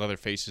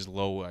Leatherface's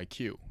low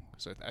IQ?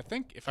 So I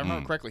think, if I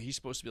remember correctly, he's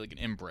supposed to be like an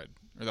inbred,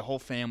 or the whole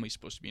family's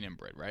supposed to be an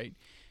inbred, right?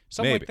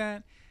 Something like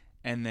that.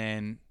 And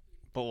then,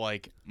 but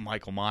like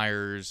Michael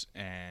Myers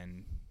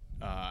and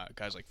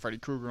guys like Freddy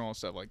Krueger and all that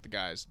stuff, like the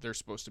guys, they're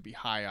supposed to be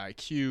high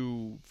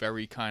IQ,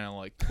 very kind of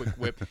like quick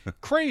whip,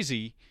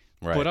 crazy,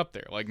 right. But up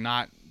there, like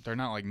they're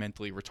not like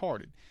mentally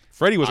retarded.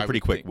 Freddy was a pretty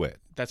quick wit.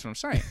 That's what I'm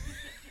saying.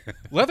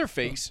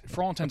 Leatherface,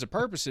 for all intents and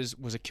purposes,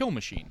 was a kill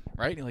machine,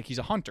 right? Like, he's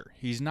a hunter.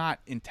 He's not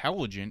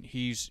intelligent.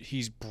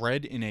 He's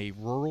bred in a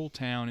rural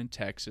town in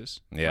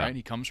Texas, right?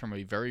 He comes from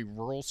a very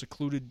rural,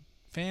 secluded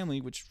family,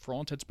 which, for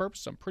all intents and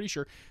purposes, I'm pretty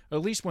sure,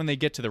 at least when they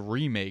get to the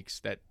remakes,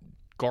 that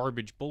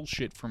garbage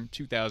bullshit from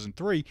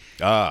 2003,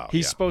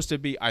 he's supposed to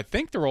be, I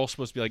think they're all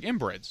supposed to be like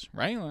inbreds,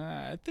 right?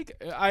 I think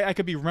I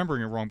could be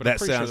remembering it wrong, but I'm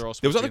pretty sure they're all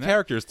supposed to be. There was other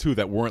characters too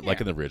that weren't like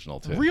in the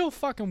original too. Real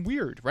fucking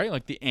weird, right?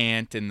 Like the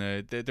ant and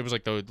there was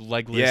like the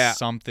legless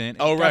something.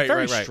 Oh, right,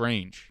 very right.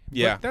 strange.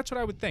 Yeah, but that's what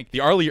I would think. The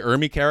Arlie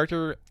Ermy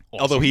character,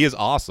 although he is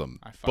awesome,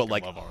 but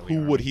like,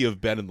 who would he have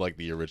been in like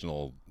the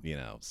original,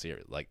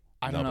 series? Like,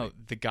 I don't know.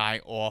 The guy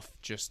off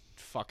just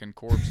fucking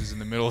corpses in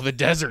the middle of the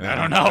desert. I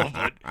don't know.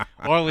 But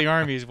Arlie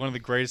Army is one of the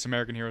greatest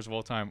American heroes of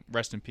all time.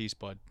 Rest in peace,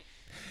 bud.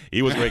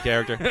 He was a great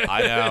character.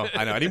 I know.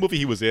 Any movie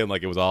he was in,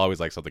 like, it was always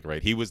like something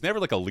great. He was never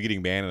like a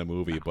leading man in a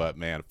movie, but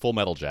man, Full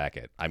Metal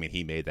Jacket. I mean,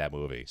 he made that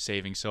movie.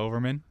 Saving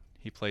Silverman.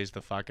 He plays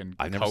the fucking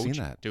I've coach. never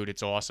seen that. Dude,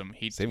 it's awesome.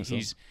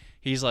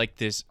 He's like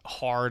this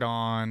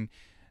hard-on,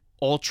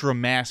 ultra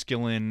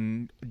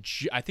masculine.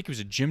 I think he was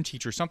a gym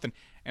teacher or something,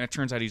 and it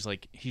turns out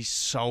he's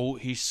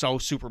so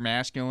super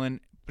masculine,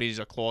 but he's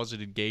a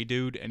closeted gay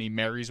dude, and he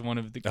marries one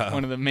of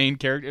the main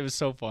characters. It was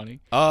so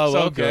funny. Oh, so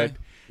okay. Good.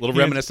 A little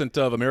reminiscent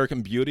of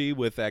American Beauty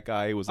with that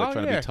guy who was like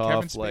trying to be tough,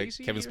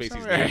 Kevin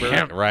Spacey's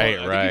neighbor.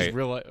 Right.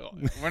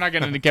 We're not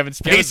getting into Kevin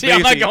Spacey.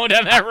 I'm not going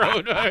down that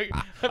road. I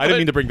didn't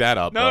mean to bring that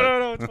up.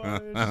 No, it's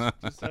fine.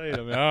 Just saying.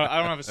 I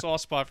don't have a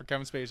soft spot for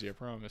Kevin Spacey. I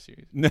promise you.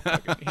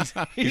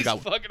 He's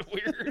fucking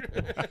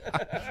weird.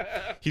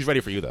 He's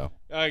ready for you though.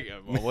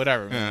 Well,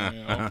 whatever.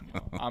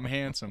 I'm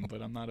handsome,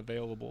 but I'm not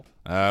available.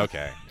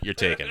 Okay, you're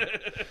taken.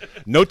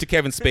 Note to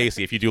Kevin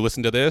Spacey: if you do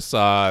listen to this,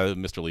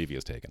 Mr. Levy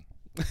is taken.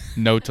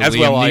 Note to As Liam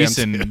well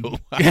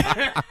Neeson.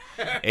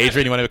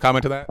 Adrian, you want to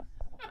comment to that?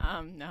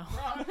 No.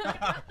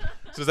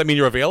 So does that mean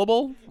you're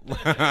available?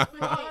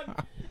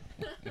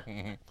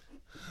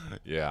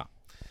 Yeah.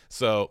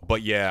 So,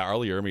 but yeah,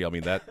 Arlie Ermy, I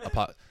mean, that,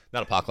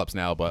 not Apocalypse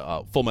Now,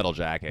 but Full Metal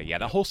Jacket. Yeah,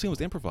 that whole scene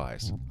was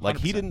improvised. Like, 100%.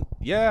 He didn't,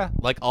 yeah,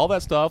 like all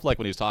that stuff, like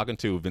when he was talking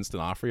to Vincent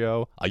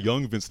D'Onofrio, a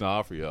young Vincent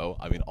D'Onofrio,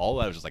 I mean, all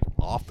that was just like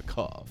off the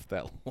cuff.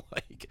 That,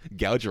 like,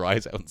 gouge your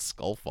eyes out and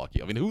skull fuck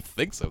you. I mean, who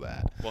thinks of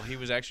that? Well, he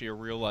was actually a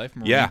real life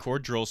Marine Corps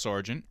drill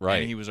sergeant. Right.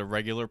 And he was a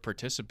regular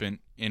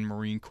participant in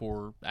Marine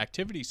Corps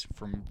activities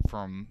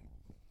from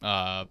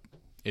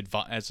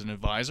as an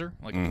advisor,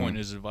 like appointed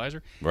as an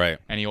advisor. Right.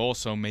 And he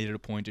also made it a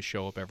point to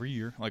show up every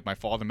year. Like my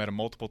father met him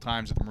multiple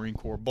times at the Marine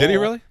Corps Ball. Did he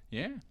really?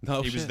 Yeah.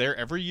 No He shit. was there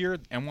every year,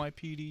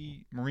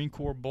 NYPD Marine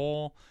Corps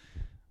Ball.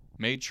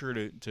 Made sure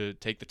to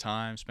take the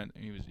time.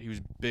 He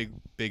was big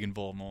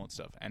involved in all that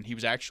stuff. And he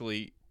was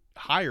actually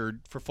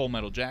hired for Full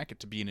Metal Jacket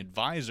to be an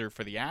advisor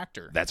for the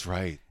actor. That's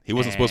right. He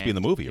wasn't supposed to be in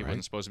the movie, He right?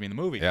 wasn't supposed to be in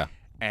the movie. Yeah.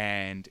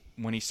 And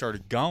when he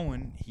started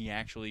going, he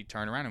actually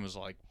turned around and was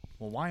like,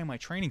 well, why am I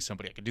training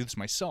somebody? I could do this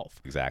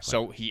myself. Exactly.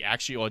 So he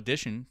actually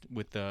auditioned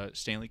with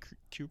Stanley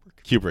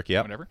Kubrick. Kubrick,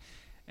 yep. Whatever.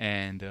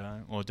 And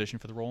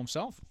auditioned for the role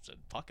himself. Said,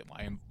 fuck it,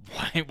 why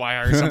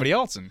hire somebody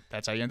else? And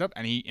that's how you end up.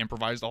 And he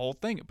improvised the whole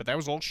thing. But that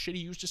was all shit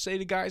he used to say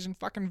to guys in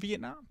fucking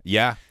Vietnam.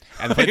 Yeah.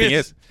 And the funny thing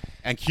is,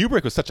 and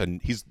Kubrick was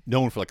he's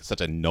known for like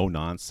such a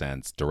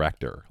no-nonsense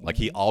director. Like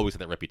he always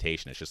had that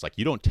reputation. It's just like,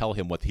 you don't tell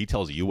him he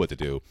tells you what to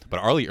do. But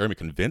Arlie Ermy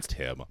convinced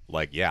him,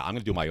 like, yeah, I'm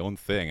going to do my own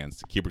thing. And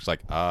Kubrick's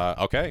like,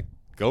 okay,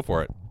 go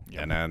for it.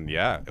 Yep. And then,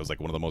 yeah, it was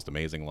like one of the most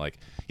amazing, like,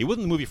 he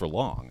wasn't in the movie for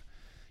long,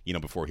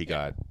 before he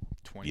got,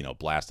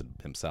 blasted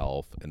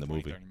himself in the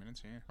movie. 30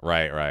 minutes, yeah.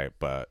 Right.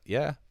 But,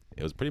 yeah,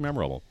 it was pretty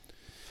memorable.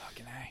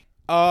 Fucking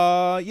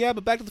A. Yeah,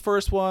 but back to the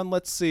first one.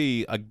 Let's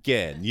see.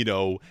 Again,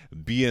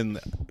 being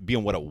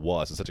what it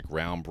was, it's such a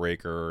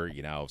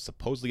groundbreaker.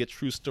 Supposedly a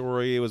true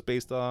story. It was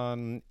based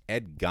on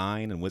Ed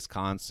Gein in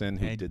Wisconsin.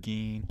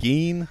 Gein.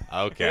 Gein?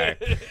 Okay.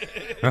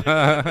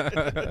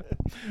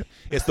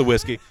 It's the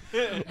whiskey.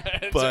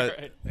 But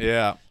right.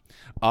 Yeah.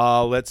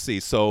 Let's see.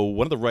 So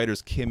one of the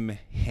writers, Kim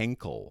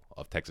Henkel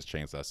of Texas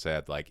Chainsaw,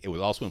 said like it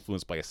was also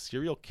influenced by a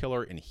serial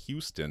killer in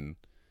Houston.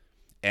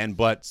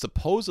 But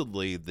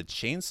supposedly the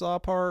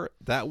chainsaw part,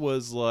 that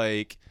was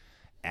like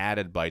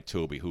added by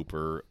Tobe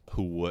Hooper,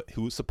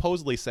 who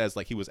supposedly says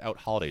like he was out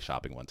holiday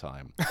shopping one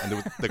time,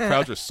 and the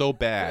crowds were so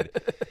bad,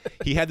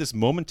 he had this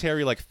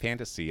momentary like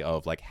fantasy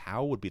of like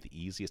how would be the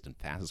easiest and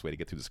fastest way to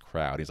get through this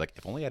crowd. He's like,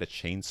 if only I had a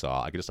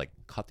chainsaw, I could just like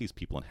cut these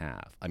people in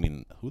half. I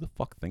mean, who the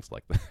fuck thinks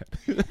like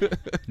that?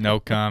 No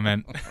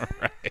comment.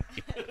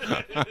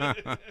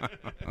 Right.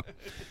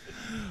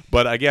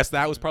 But I guess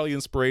that was probably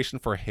inspiration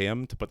for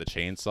him to put the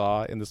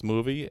chainsaw in this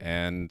movie.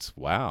 And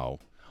wow,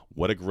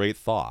 what a great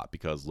thought,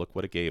 because look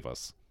what it gave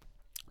us.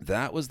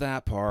 That was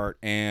that part.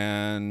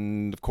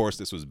 And of course,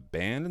 this was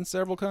banned in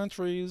several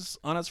countries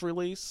on its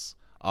release.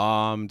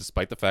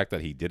 Despite the fact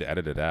that he did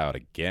edit it out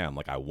again.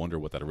 Like, I wonder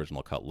what that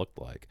original cut looked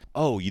like.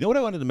 Oh, you know what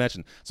I wanted to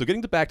mention? So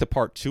getting back to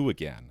part 2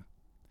 again.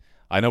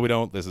 I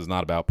know this is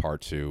not about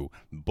part 2,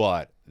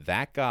 but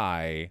that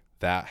guy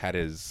that had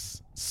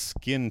his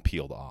skin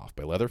peeled off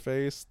by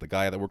Leatherface, the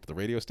guy that worked at the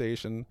radio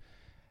station,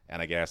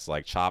 and I guess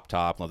like Chop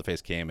Top,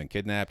 Leatherface came and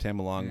kidnapped him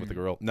along with the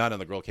girl. No,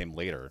 the girl came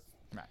later.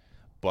 Right.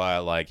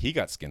 But like he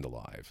got skinned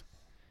alive.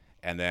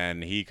 And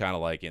then he kind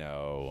of like,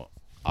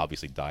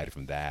 obviously died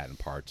from that in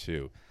part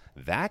 2.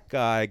 That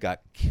guy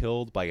got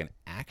killed by an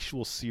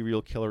actual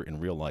serial killer in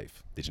real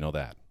life. Did you know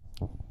that?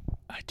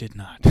 I did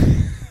not.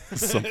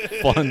 Some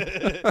fun.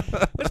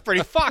 That's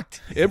pretty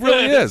fucked. It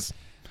really is.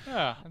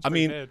 Yeah, I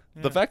mean,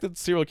 the fact that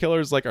serial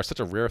killers like are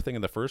such a rare thing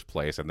in the first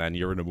place, and then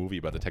you're in a movie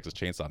about the Texas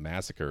Chainsaw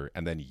Massacre,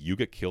 and then you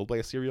get killed by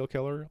a serial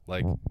killer,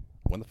 like,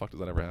 when the fuck does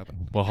that ever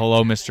happen? Well,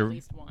 hello, At Mr.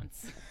 least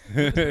once.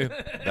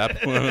 That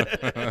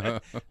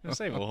I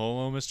say, well,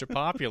 hello, Mr.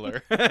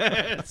 Popular.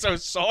 So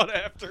sought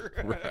after.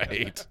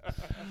 Right.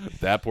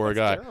 That poor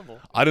guy. Terrible.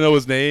 I don't know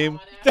his name.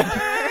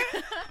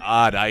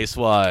 Whatever. Nice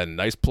one.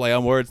 Nice play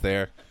on words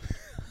there.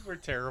 We're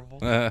terrible.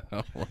 We're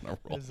on a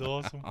roll. That's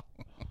awesome.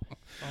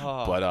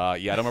 Oh.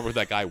 But yeah, I don't remember who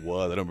that guy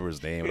was. I don't remember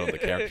his name. I don't know the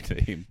character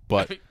name.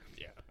 But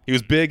Yeah. he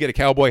was big, had a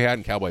cowboy hat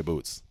and cowboy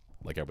boots,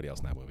 like everybody else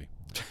in that movie.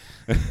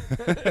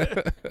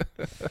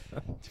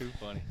 Too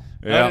funny.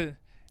 Yeah.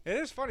 It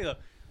is funny though.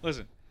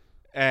 Listen,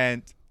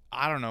 and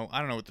I don't know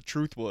what the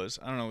truth was.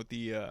 I don't know what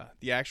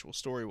the actual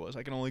story was.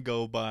 I can only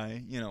go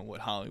by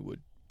what Hollywood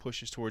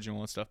pushes towards you and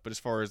all that stuff. But as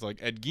far as like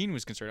Ed Gein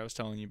was concerned, I was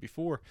telling you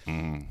before.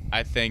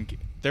 I think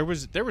there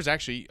was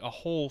actually a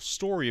whole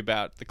story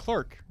about the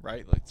clerk,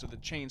 right? Like so the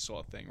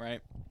chainsaw thing,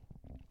 right?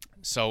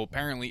 So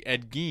apparently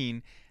Ed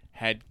Gein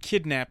had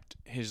kidnapped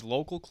his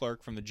local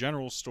clerk from the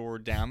general store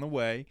down the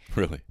way.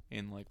 Really?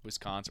 In like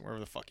Wisconsin, wherever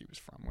the fuck he was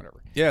from,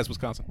 whatever. Yeah, it's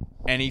Wisconsin.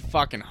 And he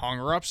fucking hung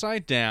her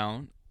upside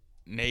down,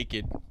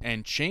 naked,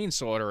 and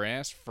chainsawed her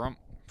ass from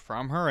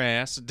her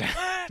ass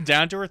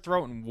down to her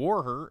throat and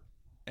wore her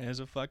as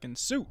a fucking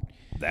suit.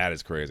 That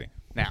is crazy.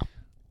 Now,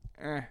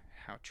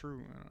 how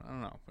true. I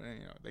don't know.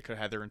 They could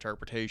have had their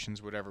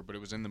interpretations, whatever. But it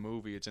was in the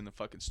movie. It's in the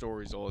fucking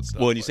stories, all that stuff.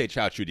 Well, when you say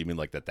Chow True, do you mean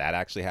like that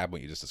actually happened,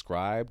 what you just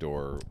described,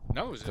 or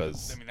no? I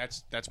mean,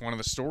 that's one of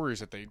the stories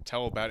that they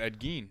tell about Ed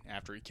Gein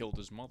after he killed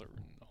his mother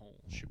and the whole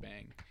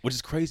shebang. Which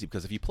is crazy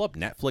because if you pull up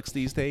Netflix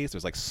these days,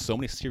 there's like so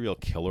many serial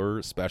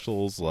killer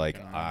specials. Like,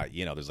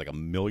 there's like a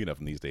million of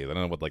them these days. I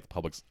don't know what like the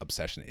public's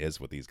obsession is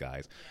with these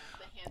guys.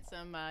 Yeah, the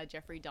handsome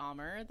Jeffrey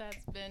Dahmer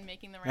that's been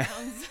making the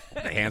rounds.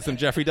 The handsome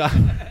Jeffrey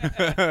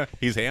Dahmer.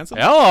 He's handsome.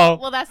 Hello.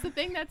 Well, that's the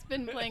thing that's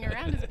been playing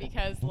around is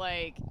because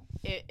like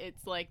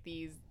it's like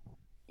these,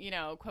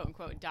 quote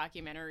unquote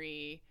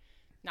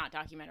not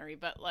documentary,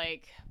 but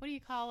like what do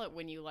you call it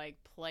when you like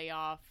play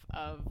off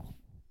of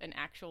an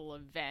actual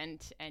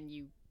event and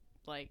you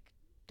like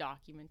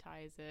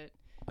documentize it?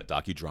 A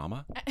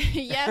docudrama?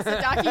 Yes, a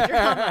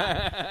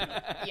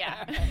docudrama.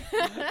 Yeah.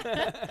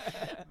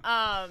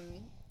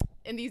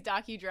 In these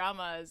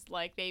docudramas,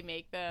 like they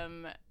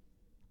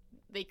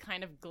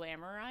kind of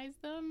glamorize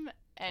them,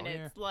 and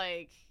it's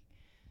like,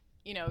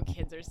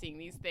 kids are seeing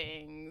these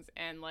things,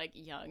 and like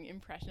young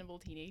impressionable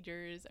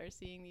teenagers are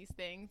seeing these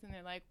things, and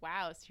they're like,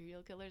 wow,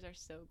 serial killers are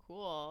so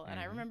cool. And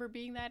I remember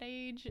being that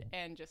age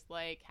and just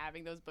like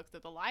having those books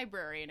at the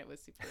library, and it was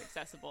super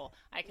accessible.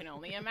 I can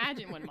only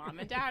imagine when mom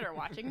and dad are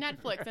watching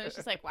Netflix, and it's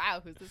just like,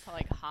 wow, who's this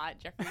like hot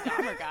Jeffrey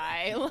Dahmer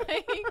guy?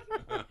 Like,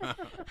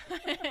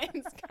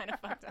 it's kind of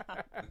fucked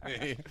up.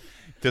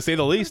 To say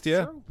the least,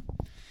 yeah.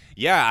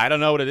 Yeah, I don't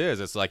know what it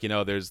is. It's like,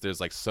 there's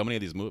like so many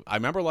of these movies. I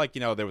remember like,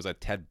 there was a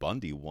Ted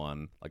Bundy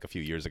one like a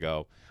few years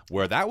ago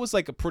where that was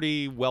like a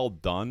pretty well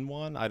done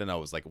one. I don't know.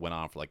 It was like went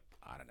on for like,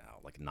 I don't know,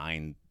 like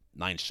nine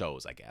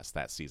shows, I guess,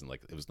 that season.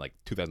 Like it was like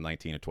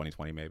 2019 or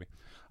 2020 maybe.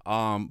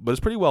 But it's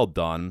pretty well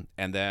done.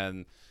 And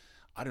then,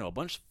 I don't know, a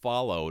bunch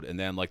followed. And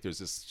then like there's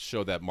this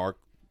show that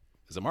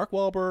is it Mark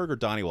Wahlberg or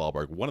Donnie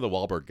Wahlberg? One of the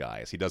Wahlberg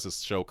guys. He does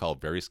this show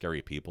called Very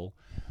Scary People,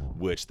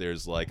 which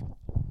there's like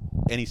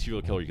any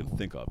serial killer you can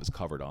think of is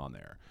covered on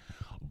there.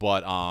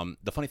 But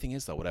the funny thing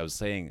is, though, what I was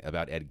saying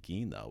about Ed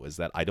Gein, though, is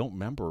that I don't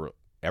remember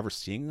ever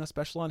seeing a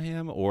special on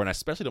him, and I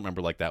especially don't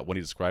remember like that one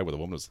he described where the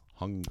woman was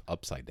hung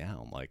upside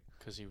down, like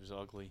because he was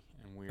ugly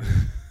and weird.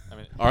 I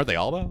mean, aren't they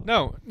all though?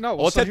 No.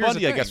 Well, Ted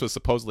Bundy, I guess, was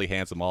supposedly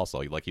handsome,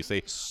 also. Like you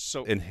say,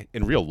 so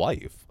in real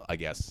life, I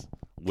guess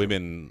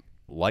women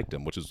liked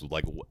him, which is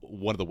like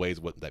one of the ways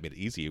that made it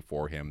easy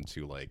for him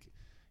to like,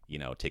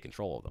 take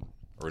control of them.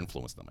 Or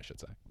influence them, I should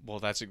say. Well,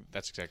 that's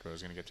exactly what I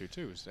was going to get to,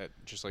 too. Is that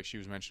just like she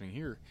was mentioning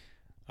here,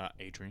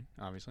 Adrian,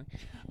 obviously.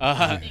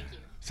 Thank you.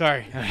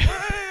 Sorry.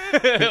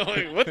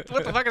 what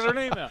the fuck is her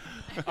name now?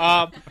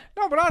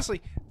 No, but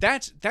honestly,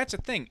 that's a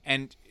thing.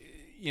 And,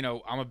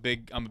 I'm a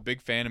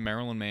big fan of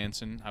Marilyn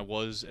Manson. I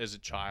was as a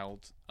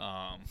child.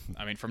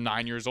 From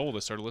 9 years old, I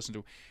started listening to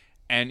him.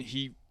 And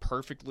he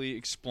perfectly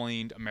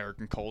explained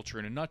American culture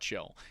in a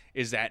nutshell,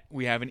 is that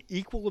we have an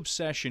equal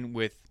obsession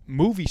with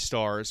movie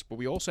stars, but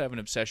we also have an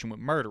obsession with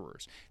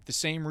murderers. The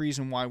same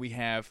reason why we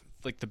have,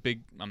 like, the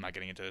big, I'm not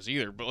getting into this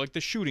either, but, like, the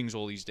shootings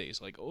all these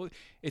days. Like,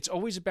 it's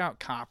always about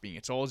copying.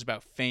 It's always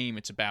about fame.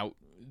 It's about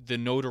the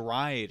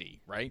notoriety,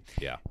 right?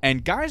 Yeah.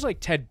 And guys like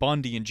Ted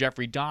Bundy and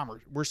Jeffrey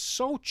Dahmer were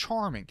so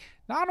charming.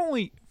 Not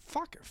only,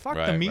 fuck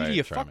the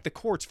media, fuck the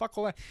courts, fuck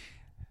all that.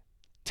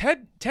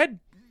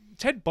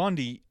 Ted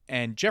Bundy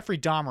and Jeffrey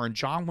Dahmer and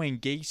John Wayne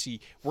Gacy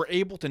were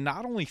able to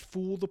not only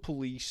fool the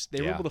police, they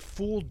were able to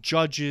fool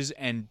judges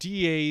and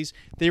DAs.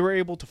 They were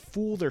able to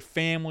fool their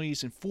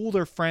families and fool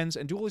their friends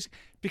and do all this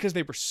because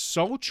they were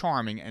so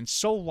charming and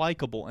so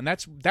likable. And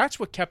that's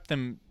what kept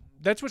them.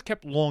 That's what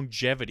kept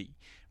longevity,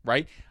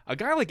 right? A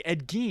guy like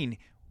Ed Gein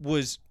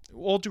was,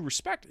 all due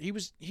respect, he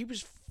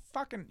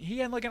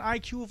had like an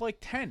IQ of like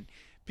 10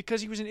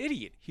 because he was an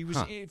idiot. He was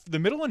in the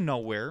middle of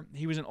nowhere.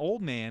 He was an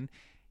old man.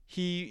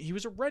 He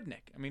was a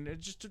redneck. I mean,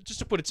 just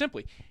to put it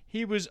simply,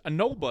 he was a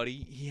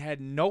nobody. He had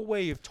no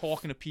way of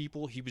talking to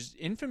people. He was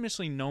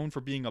infamously known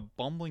for being a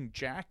bumbling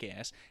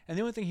jackass, and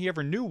the only thing he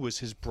ever knew was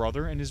his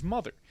brother and his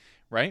mother,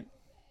 right?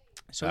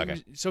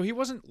 So he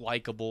wasn't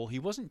likable. He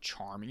wasn't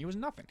charming. He was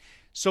nothing.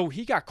 So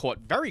he got caught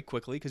very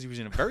quickly because he was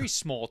in a very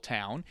small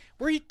town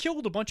where he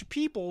killed a bunch of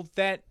people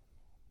that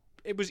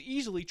it was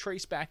easily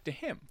traced back to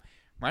him,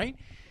 right?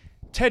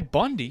 Ted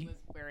Bundy was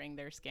wearing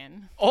their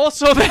skin.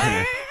 Also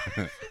that.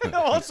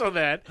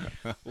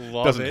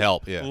 Love Doesn't it.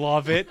 help, yeah.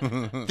 Love it.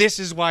 This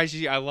is why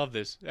I love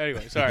this.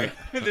 Anyway, sorry.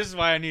 This is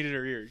why I needed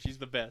her here. She's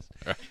the best.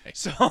 Right.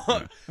 So,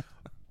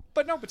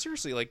 but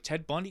seriously, like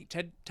Ted Bundy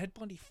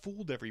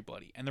fooled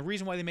everybody. And the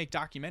reason why they make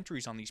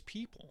documentaries on these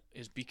people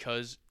is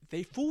because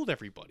they fooled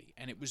everybody.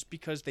 And it was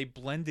because they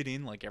blended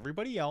in like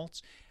everybody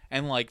else.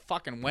 And like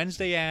fucking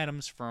Wednesday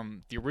Addams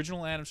from the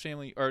original Addams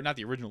Family, or not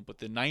the original, but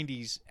the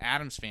 90s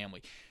Addams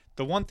Family.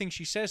 The one thing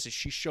she says is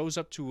she shows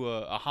up to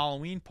a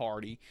Halloween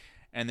party,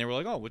 and they were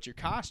like, "Oh, what's your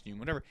costume?"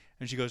 Whatever,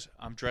 and she goes,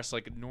 "I'm dressed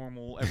like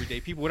normal,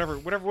 everyday people,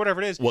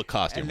 whatever it is." What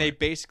costume? And they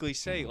basically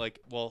say like,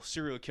 "Well,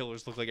 serial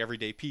killers look like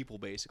everyday people."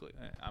 Basically,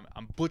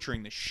 I'm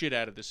butchering the shit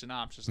out of the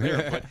synopsis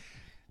there, but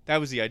that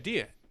was the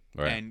idea.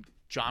 Right. And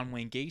John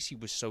Wayne Gacy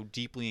was so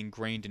deeply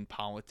ingrained in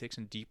politics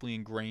and deeply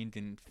ingrained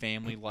in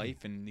family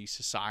life and these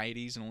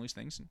societies and all these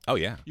things. And Oh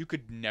yeah. you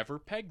could never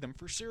peg them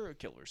for serial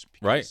killers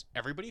because Right.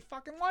 everybody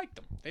fucking liked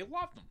them. They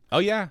loved them. Oh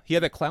yeah. He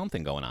had that clown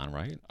thing going on,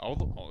 right?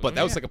 But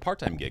that was yeah. like a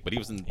part-time gig. But he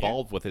was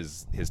involved with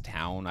his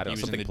town. I don't know, He was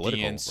something in the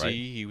political, DNC. right?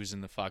 He was in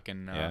the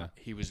fucking. Yeah.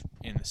 He was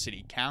in the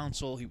city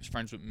council. He was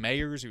friends with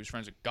mayors. He was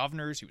friends with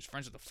governors. He was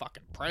friends with the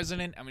fucking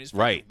president. I mean, it's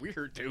Right.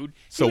 weird, dude.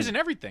 So- He was in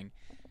everything.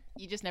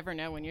 You just never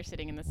know when you're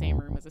sitting in the same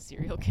room as a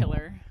serial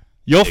killer.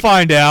 You'll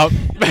find out.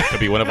 Could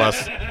be one of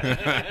us.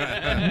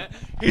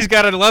 He's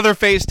got a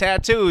Leatherface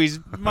tattoo. He's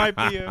might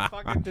be a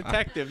fucking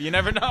detective. You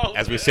never know.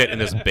 As we sit in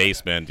this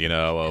basement,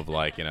 of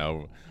like,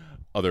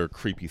 other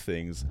creepy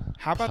things.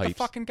 How about the pipes.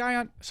 fucking guy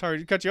on? Sorry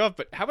to cut you off,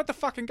 but how about the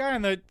fucking guy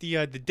on the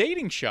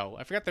dating show?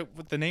 I forgot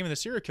what the name of the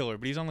serial killer,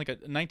 but he's on like a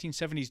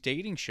 1970s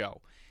dating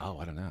show. Oh,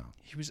 I don't know.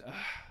 He was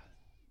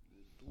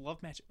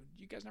love match.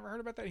 You guys never heard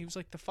about that? He was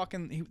like the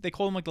fucking. They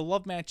called him like the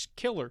love match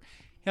killer.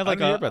 He had I like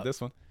didn't hear about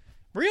this one.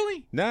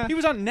 Really? Nah. He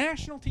was on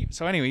national TV.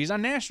 So anyway, he's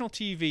on national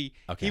TV.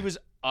 Okay. He was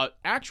an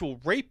actual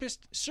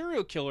rapist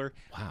serial killer.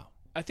 Wow.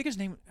 I think his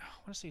name. I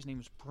want to say his name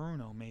was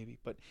Bruno, maybe,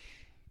 but.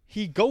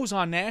 He goes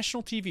on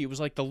national TV. It was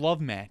like the love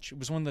match. It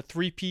was when the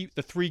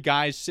three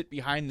guys sit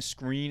behind the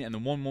screen, and the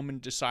one woman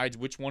decides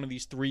which one of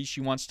these three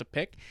she wants to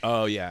pick.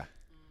 Oh yeah.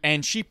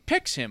 And she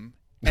picks him,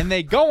 and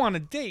they go on a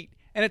date.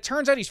 And it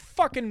turns out he's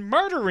fucking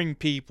murdering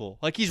people.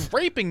 Like he's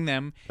raping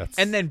them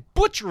and then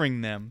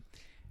butchering them,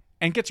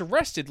 and gets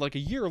arrested like a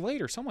year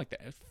later, something like that.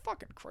 It's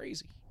fucking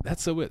crazy.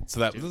 That's so weird. So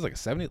that was like a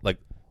 70, like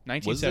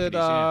 1970s. was it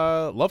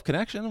Yeah. Love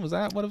Connection? Was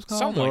that what it was called?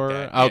 Something like Or-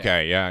 that, yeah.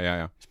 Okay.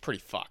 Yeah. It's pretty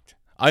fucked.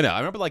 I know. I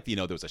remember like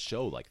there was a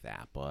show like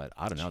that, but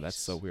I don't know. That's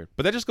so weird.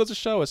 But that just goes to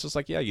show. It's just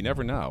like you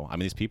never know. I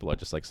mean, these people are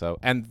just like so.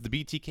 And the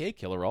BTK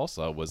killer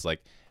also was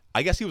like,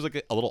 I guess he was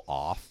like a little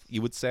off,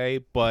 you would say.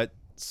 But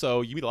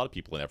so you meet a lot of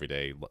people in every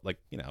day, like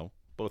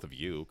both of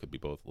you could be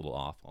both a little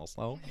off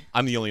also.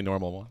 I'm the only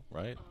normal one,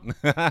 right?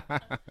 No,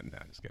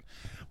 I'm just kidding.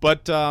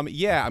 But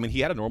yeah, I mean, he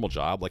had a normal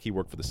job. Like he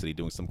worked for the city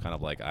doing some kind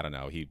of like, I don't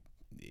know, he'd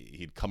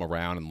come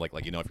around and like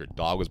if your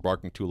dog was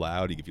barking too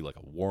loud, he'd give you like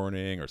a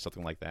warning or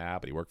something like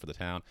that. But he worked for the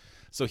town,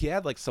 so he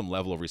had like some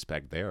level of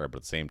respect there. But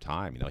at the same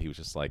time, he was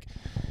just like,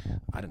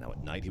 I don't know,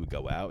 at night he would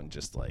go out and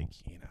just like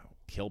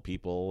kill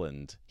people,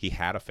 and he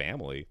had a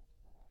family.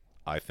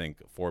 I think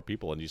 4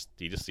 people, and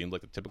he just seemed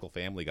like the typical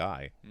family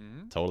guy,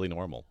 totally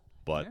normal.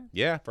 But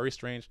yeah, very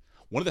strange.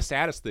 One of the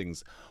saddest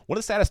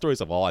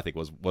stories of all, I think,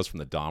 was from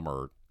the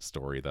Dahmer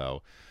story,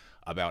 though,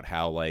 about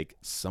how like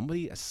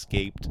somebody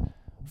escaped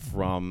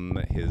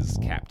from his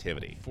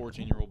captivity.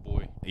 14-year-old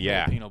boy.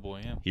 Yeah. Filipino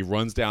boy, yeah. He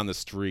runs down the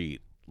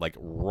street like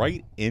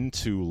right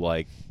into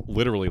like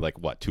literally like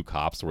what 2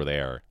 cops were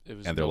there, It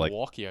was and they're like,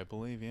 Milwaukee, I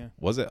believe, yeah.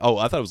 was it? Oh,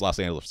 I thought it was Los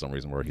Angeles for some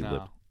reason where he No.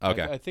 lived.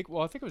 Okay. I think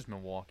it was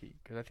Milwaukee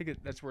because I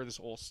think that's where this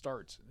all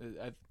starts.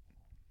 I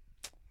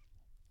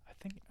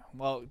think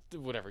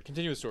whatever.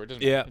 Continue the story. It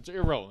doesn't matter. It's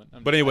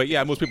irrelevant. But anyway,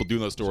 yeah, most people do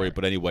know the story.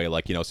 But anyway,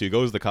 like so he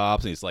goes to the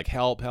cops and he's like,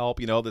 help.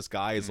 This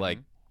guy is like,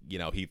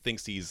 he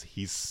thinks he's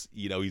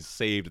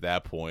saved at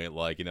that point.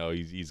 Like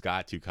he's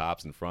got 2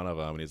 cops in front of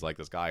him, and he's like,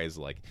 this guy is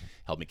like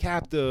held me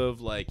captive.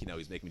 Like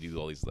he's making me do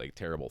all these like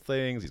terrible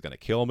things. He's gonna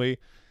kill me.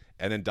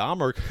 And then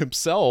Dahmer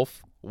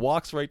himself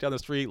walks right down the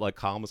street like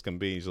calm as can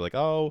be. He's like,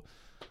 oh,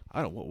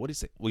 I don't know. What did he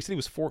say? Well, he said he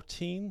was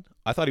 14.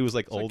 I thought he was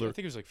like older. I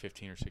think he was like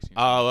 15 or 16.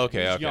 Oh, okay,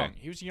 He was okay. young.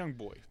 He was a young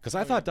boy. Because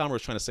I thought Dahmer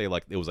was trying to say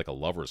like it was like a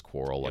lover's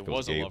quarrel. Like It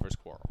was a gay. lover's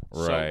quarrel.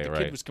 Right, So the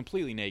right. kid was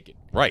completely naked.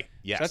 Right.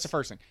 Yes. So that's the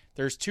first thing.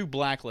 There's 2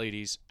 black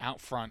ladies out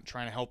front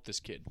trying to help this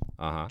kid.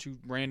 Uh-huh. 2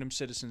 random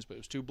citizens, but it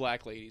was 2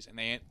 black ladies, and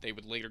they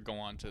would later go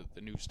on to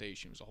the news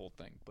station. It was a whole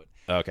thing. But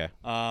Okay.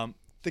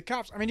 the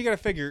cops. I mean, you got to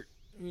figure.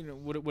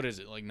 What is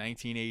it like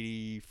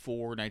 1984,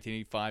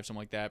 1985, something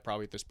like that?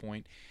 Probably at this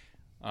point,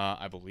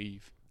 I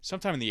believe,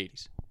 sometime in the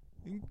 80s.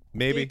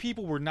 Maybe. Gay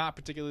people were not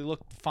particularly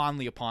looked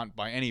fondly upon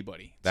by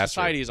anybody. That's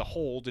Society true. as a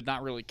whole did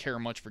not really care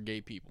much for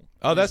gay people.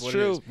 Oh, It is that's what it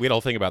true. is. We had a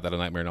whole thing about that on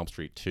Nightmare on Elm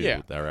Street too.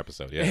 Yeah. Our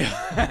episode, yeah.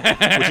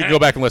 Which you can go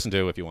back and listen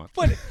to if you want.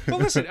 But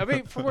listen, I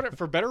mean,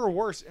 for better or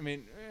worse, I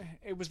mean,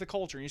 it was the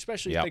culture, and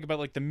especially Yep. think about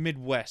like the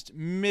Midwest,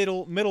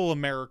 middle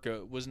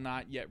America was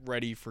not yet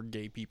ready for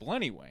gay people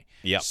anyway.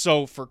 Yep.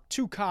 So for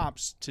 2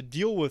 cops to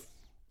deal with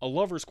a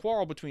lover's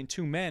quarrel between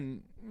 2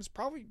 men was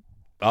probably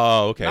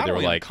Oh, okay. not They were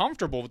only like,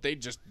 uncomfortable, but they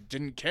just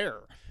didn't care.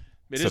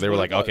 It so is they were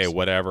what like, it was. okay,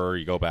 whatever.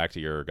 You go back to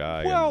your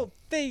guy. Well,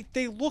 they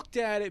looked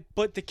at it,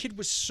 but the kid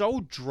was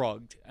so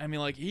drugged. I mean,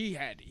 like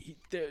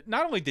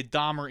not only did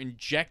Dahmer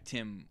inject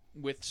him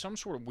with some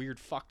sort of weird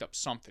fucked up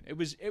something. It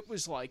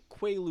was like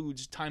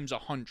Quaaludes times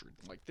 100.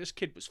 Like this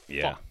kid was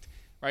fucked,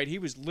 right? He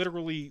was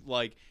literally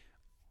like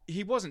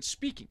he wasn't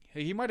speaking.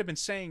 He might have been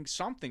saying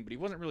something, but he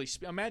wasn't really.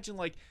 Imagine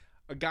like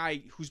a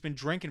guy who's been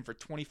drinking for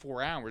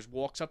 24 hours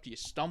walks up to you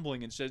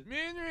stumbling and says,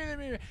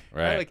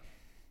 Right. Like,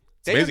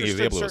 It's they amazing he was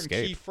understood able to certain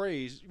escape. key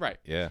phrase, right?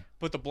 Yeah.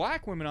 But the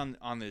black women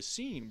on this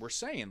scene were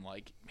saying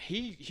like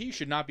he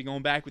should not be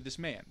going back with this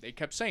man. They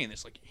kept saying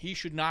this like he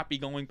should not be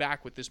going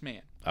back with this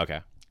man. Okay.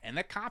 And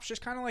the cops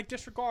just kind of like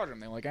disregard him.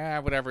 They're like,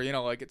 whatever,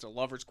 like it's a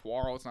lover's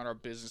quarrel. It's not our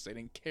business. They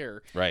didn't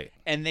care. Right.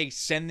 And they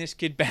send this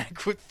kid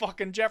back with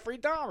fucking Jeffrey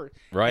Dahmer.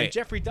 Right. And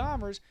Jeffrey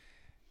Dahmer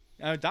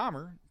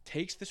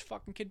takes this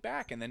fucking kid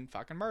back and then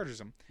fucking murders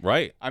him.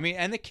 Right. I mean,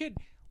 and the kid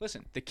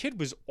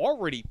was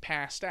already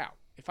passed out.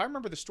 If I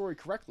remember the story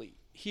correctly,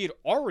 he had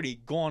already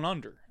gone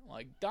under.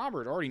 Like,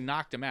 Dahmer had already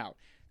knocked him out.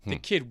 The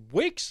kid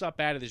wakes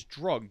up out of this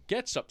drug,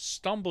 gets up,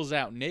 stumbles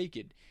out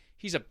naked.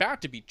 He's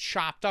about to be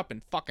chopped up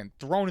and fucking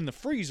thrown in the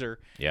freezer.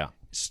 Yeah.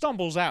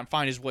 Stumbles out and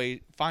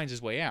finds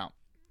his way out.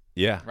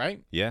 Yeah.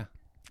 Right? Yeah.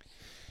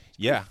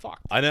 Yeah.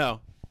 Fucked. I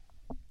know.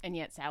 And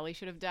yet Sally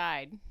should have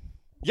died.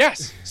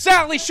 Yes,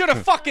 Sally should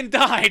have fucking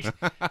died.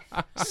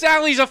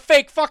 Sally's a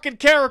fake fucking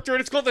character,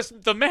 and it's called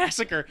the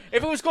Massacre.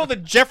 If it was called the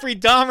Jeffrey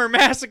Dahmer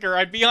Massacre,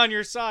 I'd be on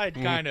your side,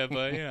 kind of.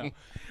 But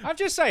I'm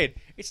just saying,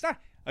 it's not.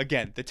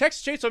 Again, the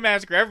Texas Chainsaw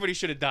Massacre. Everybody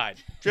should have died.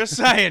 Just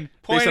saying,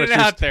 pointing it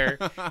out there.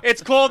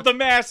 It's called the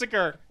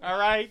Massacre. All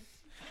right.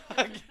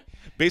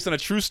 Based on a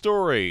true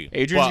story.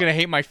 Adrian's gonna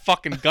hate my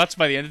fucking guts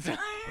by the end of the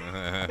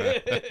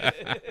time.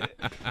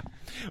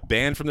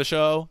 Banned from the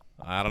show?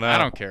 I don't know. I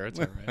don't care. It's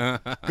all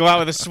right. Go out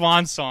with a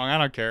swan song. I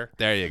don't care.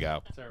 There you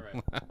go. It's all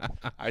right.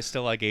 I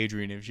still like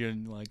Adrian. If you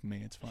didn't like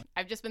me, it's fine.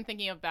 I've just been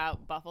thinking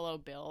about Buffalo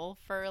Bill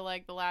for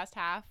like the last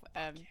half,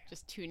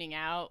 just tuning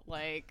out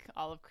like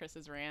all of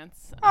Chris's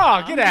rants.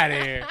 Oh, get out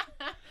of here.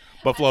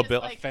 Buffalo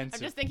Bill. Offensive.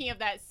 I'm just thinking of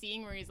that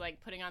scene where he's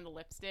like putting on the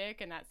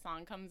lipstick and that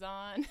song comes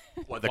on.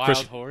 What, the Wild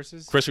Chris,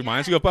 Horses? Chris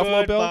reminds you of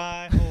Buffalo Bill?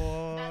 Goodbye, That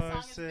song has been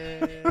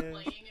horses.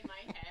 playing in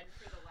my head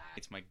for the last.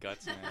 It's my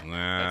guts, man.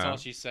 Nah. That's all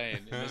she's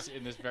saying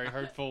in this very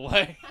hurtful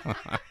way.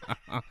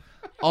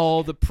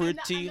 All the I'm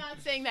pretty.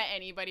 not saying that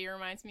anybody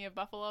reminds me of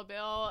Buffalo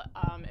Bill.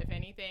 If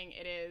anything,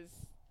 it is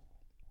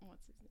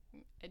what's his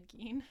name? Ed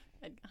Gein.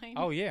 Ed Gein.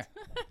 Oh yeah,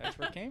 that's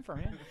where it came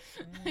from.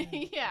 Yeah,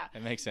 Yeah.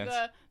 that makes sense.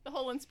 The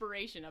whole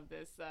inspiration of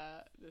this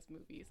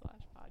movie /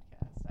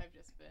 podcast. I've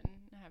just been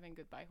having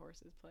Goodbye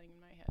Horses playing in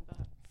my head.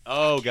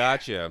 Oh,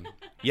 gotcha.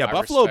 Yeah, I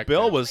Buffalo respect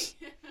Bill that. was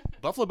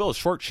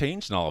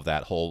shortchanged in all of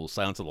that whole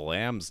Silence of the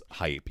Lambs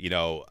hype.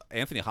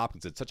 Anthony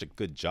Hopkins did such a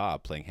good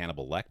job playing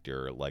Hannibal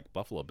Lecter. Like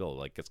Buffalo Bill,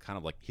 like it's kind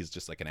of like he's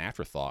just like an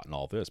afterthought in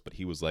all this, but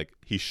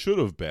he should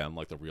have been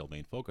like the real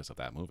main focus of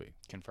that movie.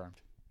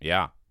 Confirmed.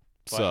 Yeah.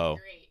 But- So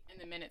Great. In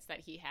the minutes that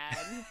he had,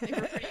 they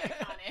were pretty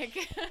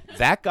iconic.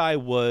 that guy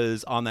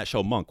was on that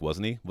show Monk,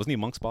 wasn't he? Wasn't he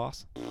Monk's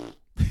boss? No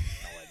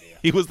idea.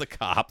 He was the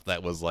cop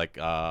that was like,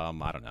 I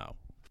don't know.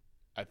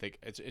 I think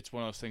it's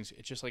one of those things.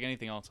 It's just like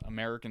anything else.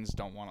 Americans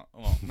don't want to.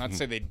 Well, not to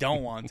say they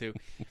don't want to,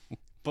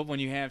 but when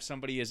you have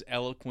somebody as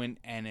eloquent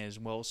and as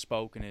well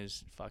spoken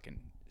as fucking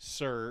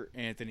Sir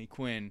Anthony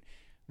Quinn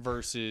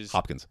versus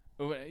Hopkins.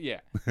 Yeah.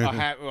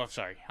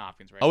 Sorry,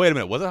 Hopkins. Right. Oh, wait a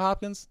minute. Was it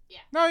Hopkins?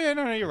 No.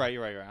 You're right.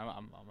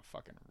 I'm a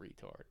fucking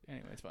retard.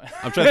 Anyway, it's fine.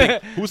 I'm trying to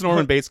think. Who's the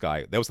Norman Bates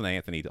guy? That was an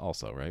Anthony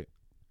also, right?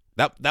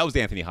 That was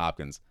Anthony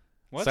Hopkins.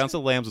 What's Silence it?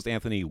 of the Lambs was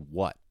Anthony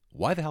what?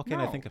 Why the hell can't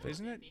I think of it?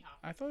 Isn't it?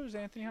 I thought it was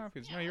Anthony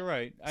Hopkins. No, you're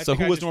right. So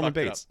who was Norman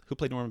Bates? Who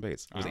played Norman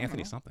Bates? It was I don't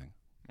Anthony know. something.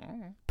 I don't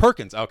know.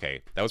 Perkins.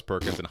 Okay, that was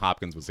Perkins, and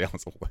Hopkins was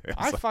Silence of the Lambs.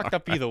 I fucked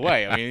up either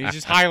way. I mean, he's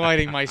just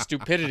highlighting my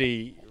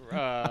stupidity.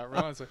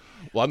 Relentlessly.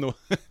 Well, I'm the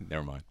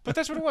never mind. But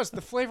that's what it was. The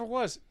flavor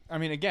was. I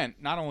mean, again,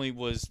 not only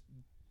was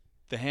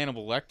the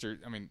Hannibal Lecter.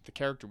 I mean, the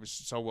character was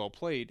so well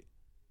played.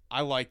 I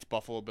liked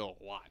Buffalo Bill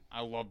a lot.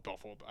 I loved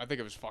Buffalo Bill. I think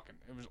it was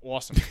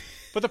awesome.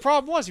 But the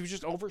problem was he was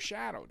just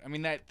overshadowed. I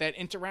mean, that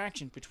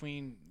interaction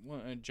between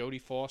Jodie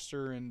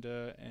Foster and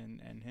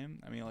him.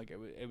 I mean, like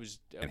it was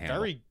a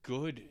very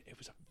good. It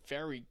was a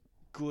very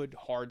good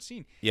hard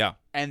scene. Yeah.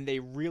 And they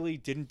really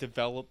didn't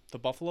develop the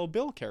Buffalo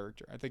Bill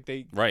character. I think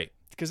they Right.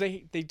 because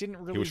they didn't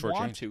really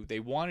want to. They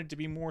wanted to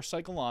be more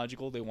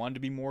psychological. They wanted to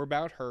be more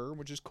about her,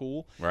 which is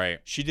cool. Right.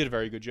 She did a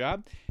very good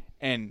job,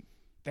 and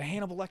the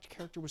Hannibal Lecter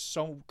character was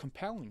so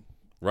compelling.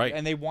 Right.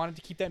 And they wanted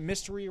to keep that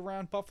mystery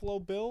around Buffalo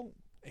Bill.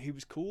 He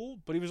was cool,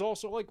 but he was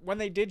also like when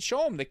they did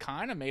show him, they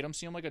kind of made him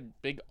seem like a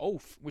big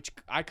oaf, which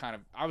I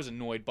was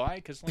annoyed by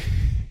because like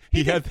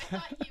he had. I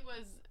thought he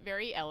was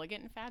very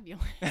elegant and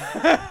fabulous.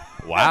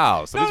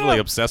 Wow, somebody's really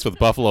obsessed with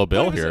Buffalo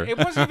Bill here. It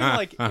wasn't even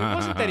like it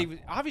wasn't that he was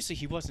obviously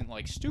he wasn't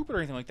like stupid or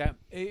anything like that.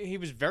 He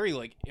was very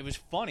like it was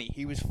funny.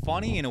 He was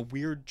funny in a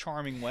weird,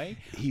 charming way.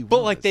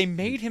 But like they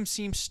made him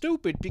seem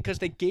stupid because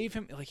they gave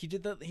him like he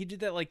did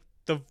that like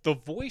the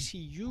voice he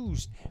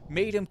used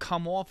made him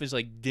come off as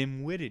like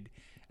dim-witted.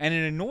 And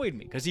it annoyed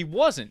me because he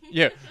wasn't.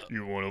 Yeah,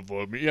 you want to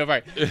fuck me? Yeah,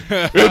 right.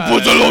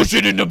 Put the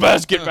lotion in the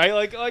basket, right?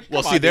 Like.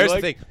 Well, see, there's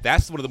the thing.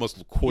 That's one of the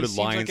most quoted he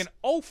lines. Seems like an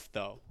oaf,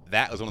 though.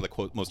 That was one of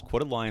the most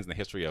quoted lines in the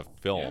history of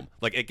film. Yeah.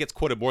 Like it gets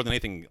quoted more than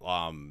anything.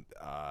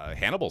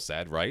 Hannibal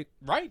said, right?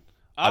 Right.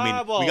 I mean,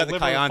 we got the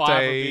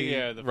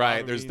Chianti,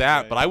 right? There's that,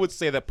 right. But I would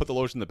say that "put the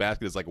lotion in the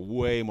basket" is like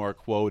way more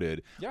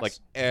quoted. Yes. Like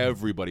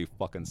everybody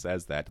fucking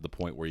says that to the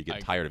point where you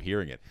get tired of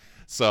hearing it.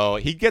 So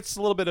he gets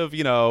a little bit of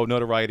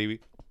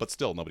notoriety. But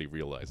still, nobody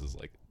realizes,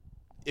 like,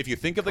 if you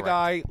think of the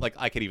guy, like,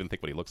 I can't even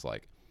think what he looks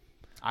like.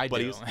 I But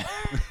do. he was-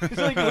 He's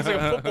like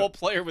a football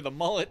player with a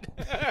mullet.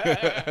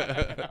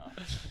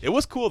 It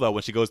was cool though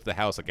when she goes to the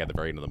house like at the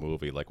very end of the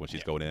movie, like when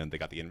she's going in,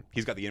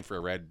 he's got the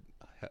infrared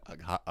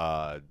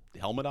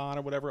helmet on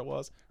or whatever it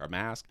was, or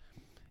mask,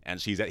 and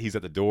he's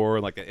at the door,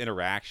 and like the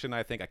interaction.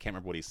 I can't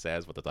remember what he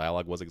says, what the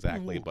dialogue was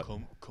exactly, but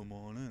come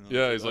on in.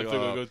 yeah, he's like,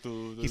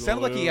 he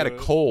sounded like he had a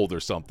cold or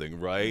something,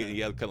 right? And he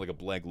had kind of like a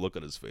blank look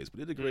on his face, but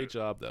he did a great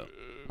job though.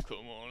 Come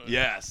on in.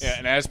 Yes. Yeah,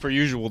 and as per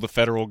usual, the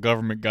federal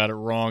government got it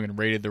wrong and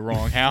raided the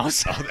wrong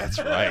house. Oh, that's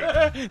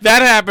right.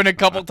 That happened a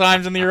couple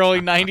times in the early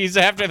 '90s.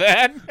 After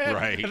that,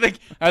 Right.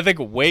 I think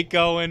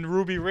Waco and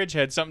Ruby Ridge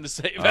had something to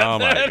say about Oh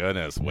that. my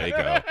goodness,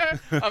 Waco.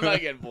 I'm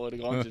not getting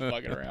political. I'm just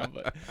fucking around,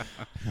 but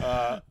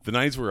The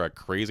 90s were a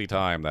crazy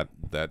time.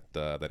 That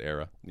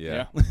era.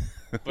 Yeah.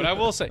 But I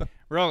will say,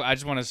 I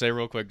just want to say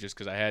real quick, just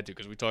because I had to,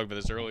 because we talked about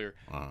this earlier.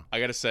 I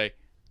got to say,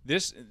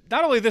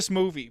 not only this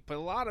movie, but a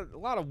lot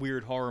of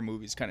weird horror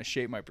movies kind of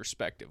shape my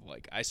perspective.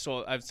 Like I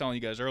was telling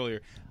you guys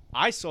earlier,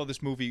 I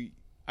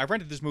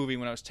rented this movie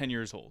when I was 10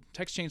 years old.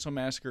 Texas Chainsaw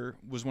Massacre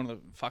was one of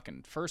the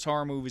fucking first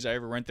horror movies I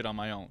ever rented on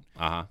my own.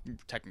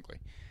 Technically.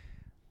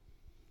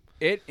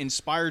 It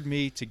inspired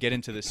me to get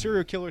into the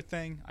serial killer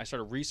thing. I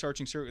started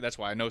researching serial. That's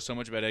why I know so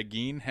much about Ed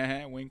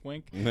Gein. Wink,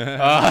 wink.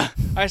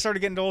 I started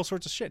getting into all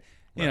sorts of shit.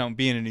 You know,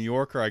 being a New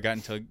Yorker, I got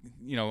into,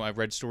 I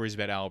read stories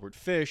about Albert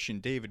Fish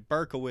and David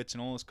Berkowitz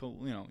and all this cool,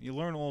 you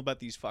learn all about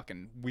these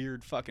fucking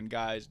weird fucking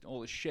guys,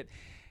 all this shit.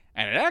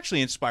 And it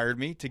actually inspired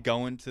me to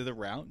go into the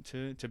route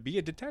to be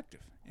a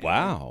detective.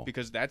 Wow.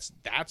 Because that's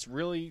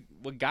really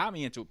what got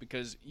me into it,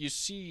 because you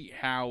see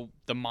how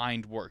the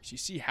mind works. You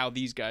see how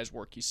these guys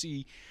work. You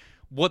see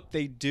what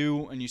they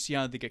do, and you see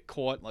how they get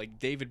caught. Like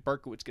David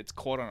Berkowitz gets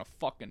caught on a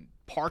fucking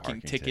parking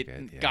ticket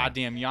in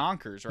goddamn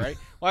Yonkers, right?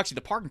 Well, actually,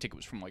 the parking ticket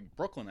was from like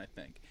Brooklyn, I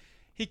think.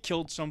 He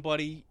killed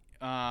somebody,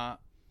 I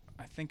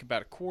think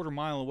about a quarter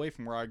mile away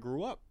from where I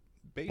grew up,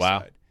 Bayside.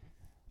 Wow.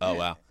 Oh,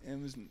 wow. It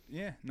was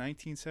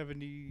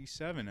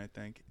 1977, I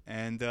think,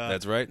 and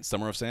That's right.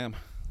 Summer of Sam.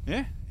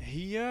 yeah,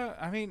 he.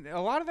 I mean,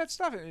 a lot of that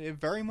stuff it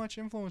very much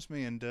influenced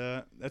me, and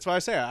that's why I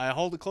say I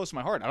hold it close to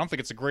my heart. I don't think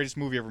it's the greatest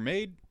movie ever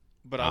made,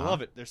 but I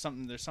love it. There's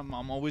something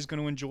I'm always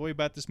going to enjoy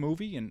about this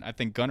movie, and I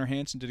think Gunnar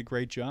Hansen did a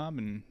great job.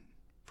 And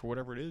for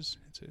whatever it is,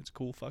 it's a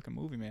cool fucking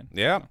movie, man.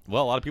 Yeah.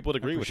 Well, a lot of people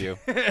would agree with you.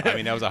 I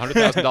mean, that was a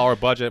 $100,000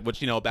 budget,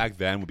 which back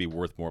then would be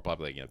worth more,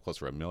 probably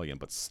closer to $1 million.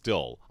 But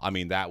still, I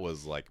mean, that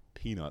was like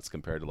peanuts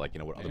compared to what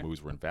other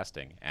movies were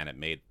investing, and it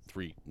made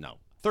 $30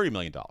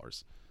 million.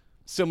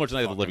 Similar to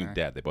Night of the Living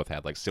Dead. They both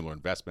had like similar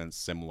investments,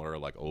 similar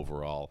like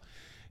overall,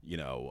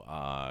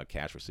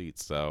 cash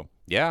receipts. So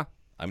yeah,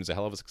 I mean, it's a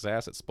hell of a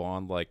success. It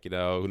spawned like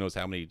who knows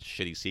how many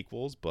shitty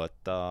sequels, but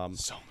so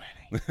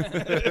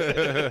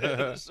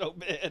many, so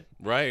bad.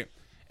 Right.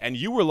 And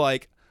you were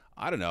like,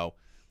 I don't know,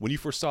 when you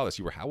first saw this,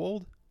 you were how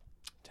old?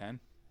 10.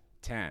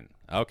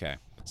 Okay.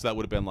 So that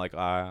would have been like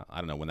I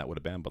don't know when that would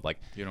have been, but like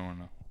You don't want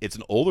to know. it's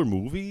an older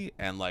movie,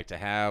 and like to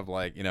have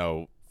like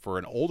for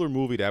an older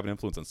movie to have an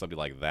influence on somebody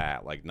like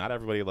that, like not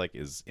everybody like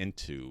is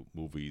into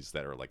movies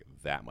that are like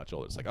that much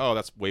older. It's like, oh,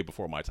 that's way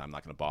before my time. I'm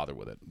not going to bother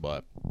with it.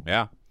 But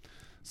yeah,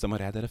 someone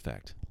had that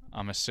effect.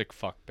 I'm a sick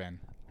fuck, Ben.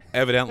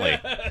 Evidently.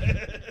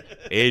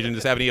 Adrian,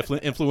 does it have any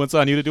influence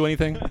on you to do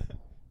anything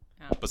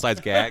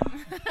besides gag?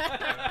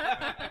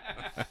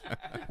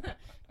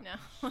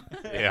 No.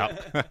 Yeah.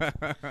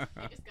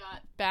 I just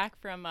got back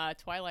from a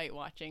Twilight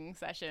watching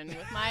session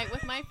with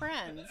my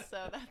friends, so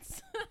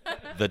that's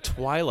The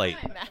Twilight.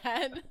 I'm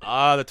mad.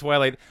 The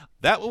Twilight.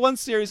 That one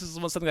series is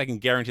something I can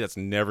guarantee that's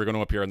never going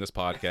to appear on this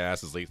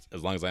podcast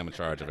as long as I'm in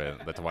charge of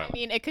it. The Twilight. I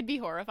mean, it could be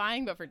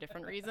horrifying, but for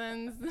different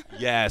reasons.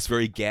 Yes,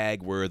 very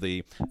gag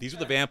worthy. These were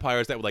the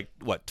vampires that would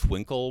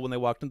twinkle when they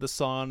walked into the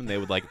sun, and they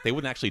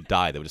wouldn't actually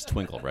die. They would just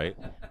twinkle, right?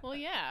 Well,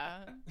 yeah.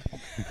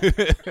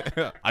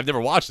 I've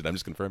never watched it. I'm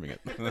just confirming it.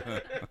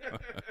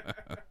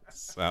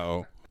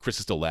 So Chris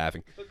is still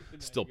laughing.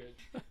 Still.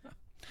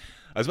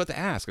 I was about to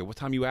ask, what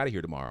time are you out of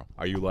here tomorrow?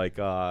 Are you like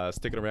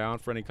sticking around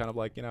for any kind of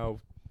like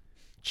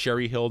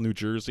Cherry Hill, New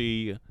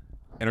Jersey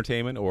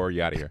entertainment, or are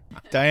you out of here?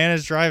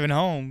 Diana's driving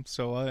home,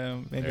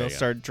 so maybe There I'll you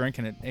start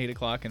drinking at 8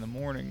 o'clock in the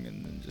morning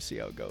and then just see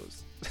how it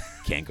goes.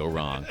 Can't go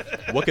wrong.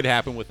 What could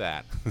happen with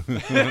that?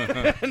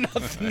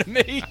 Nothing to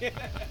me.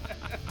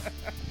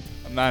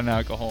 I'm not an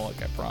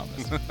alcoholic, I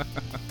promise.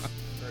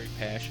 Very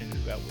passionate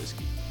about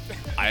whiskey.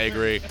 I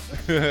agree.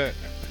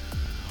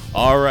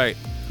 All right.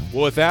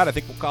 Well, with that, I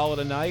think we'll call it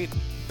a night.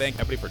 Thank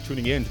everybody for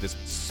tuning in to this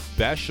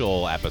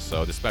special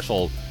episode, this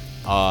special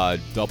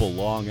double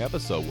long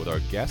episode with our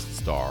guest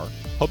star.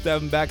 Hope to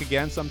have him back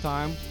again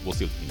sometime. We'll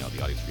see what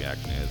the audience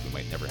reaction is. We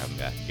might never have him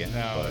back again.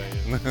 No.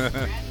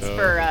 Thanks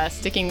for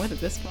sticking with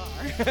it this far.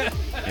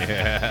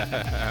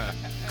 Yeah.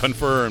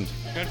 Confirmed.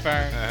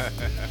 Confirmed.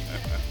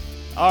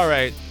 All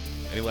right.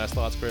 Any last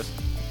thoughts, Chris?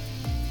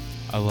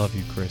 I love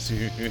you, Chris.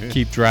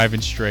 Keep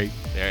driving straight.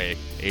 There,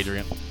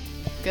 Adrian.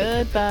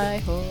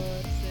 Goodbye,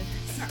 horses.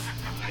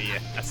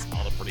 Yes,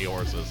 all the pretty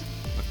horses.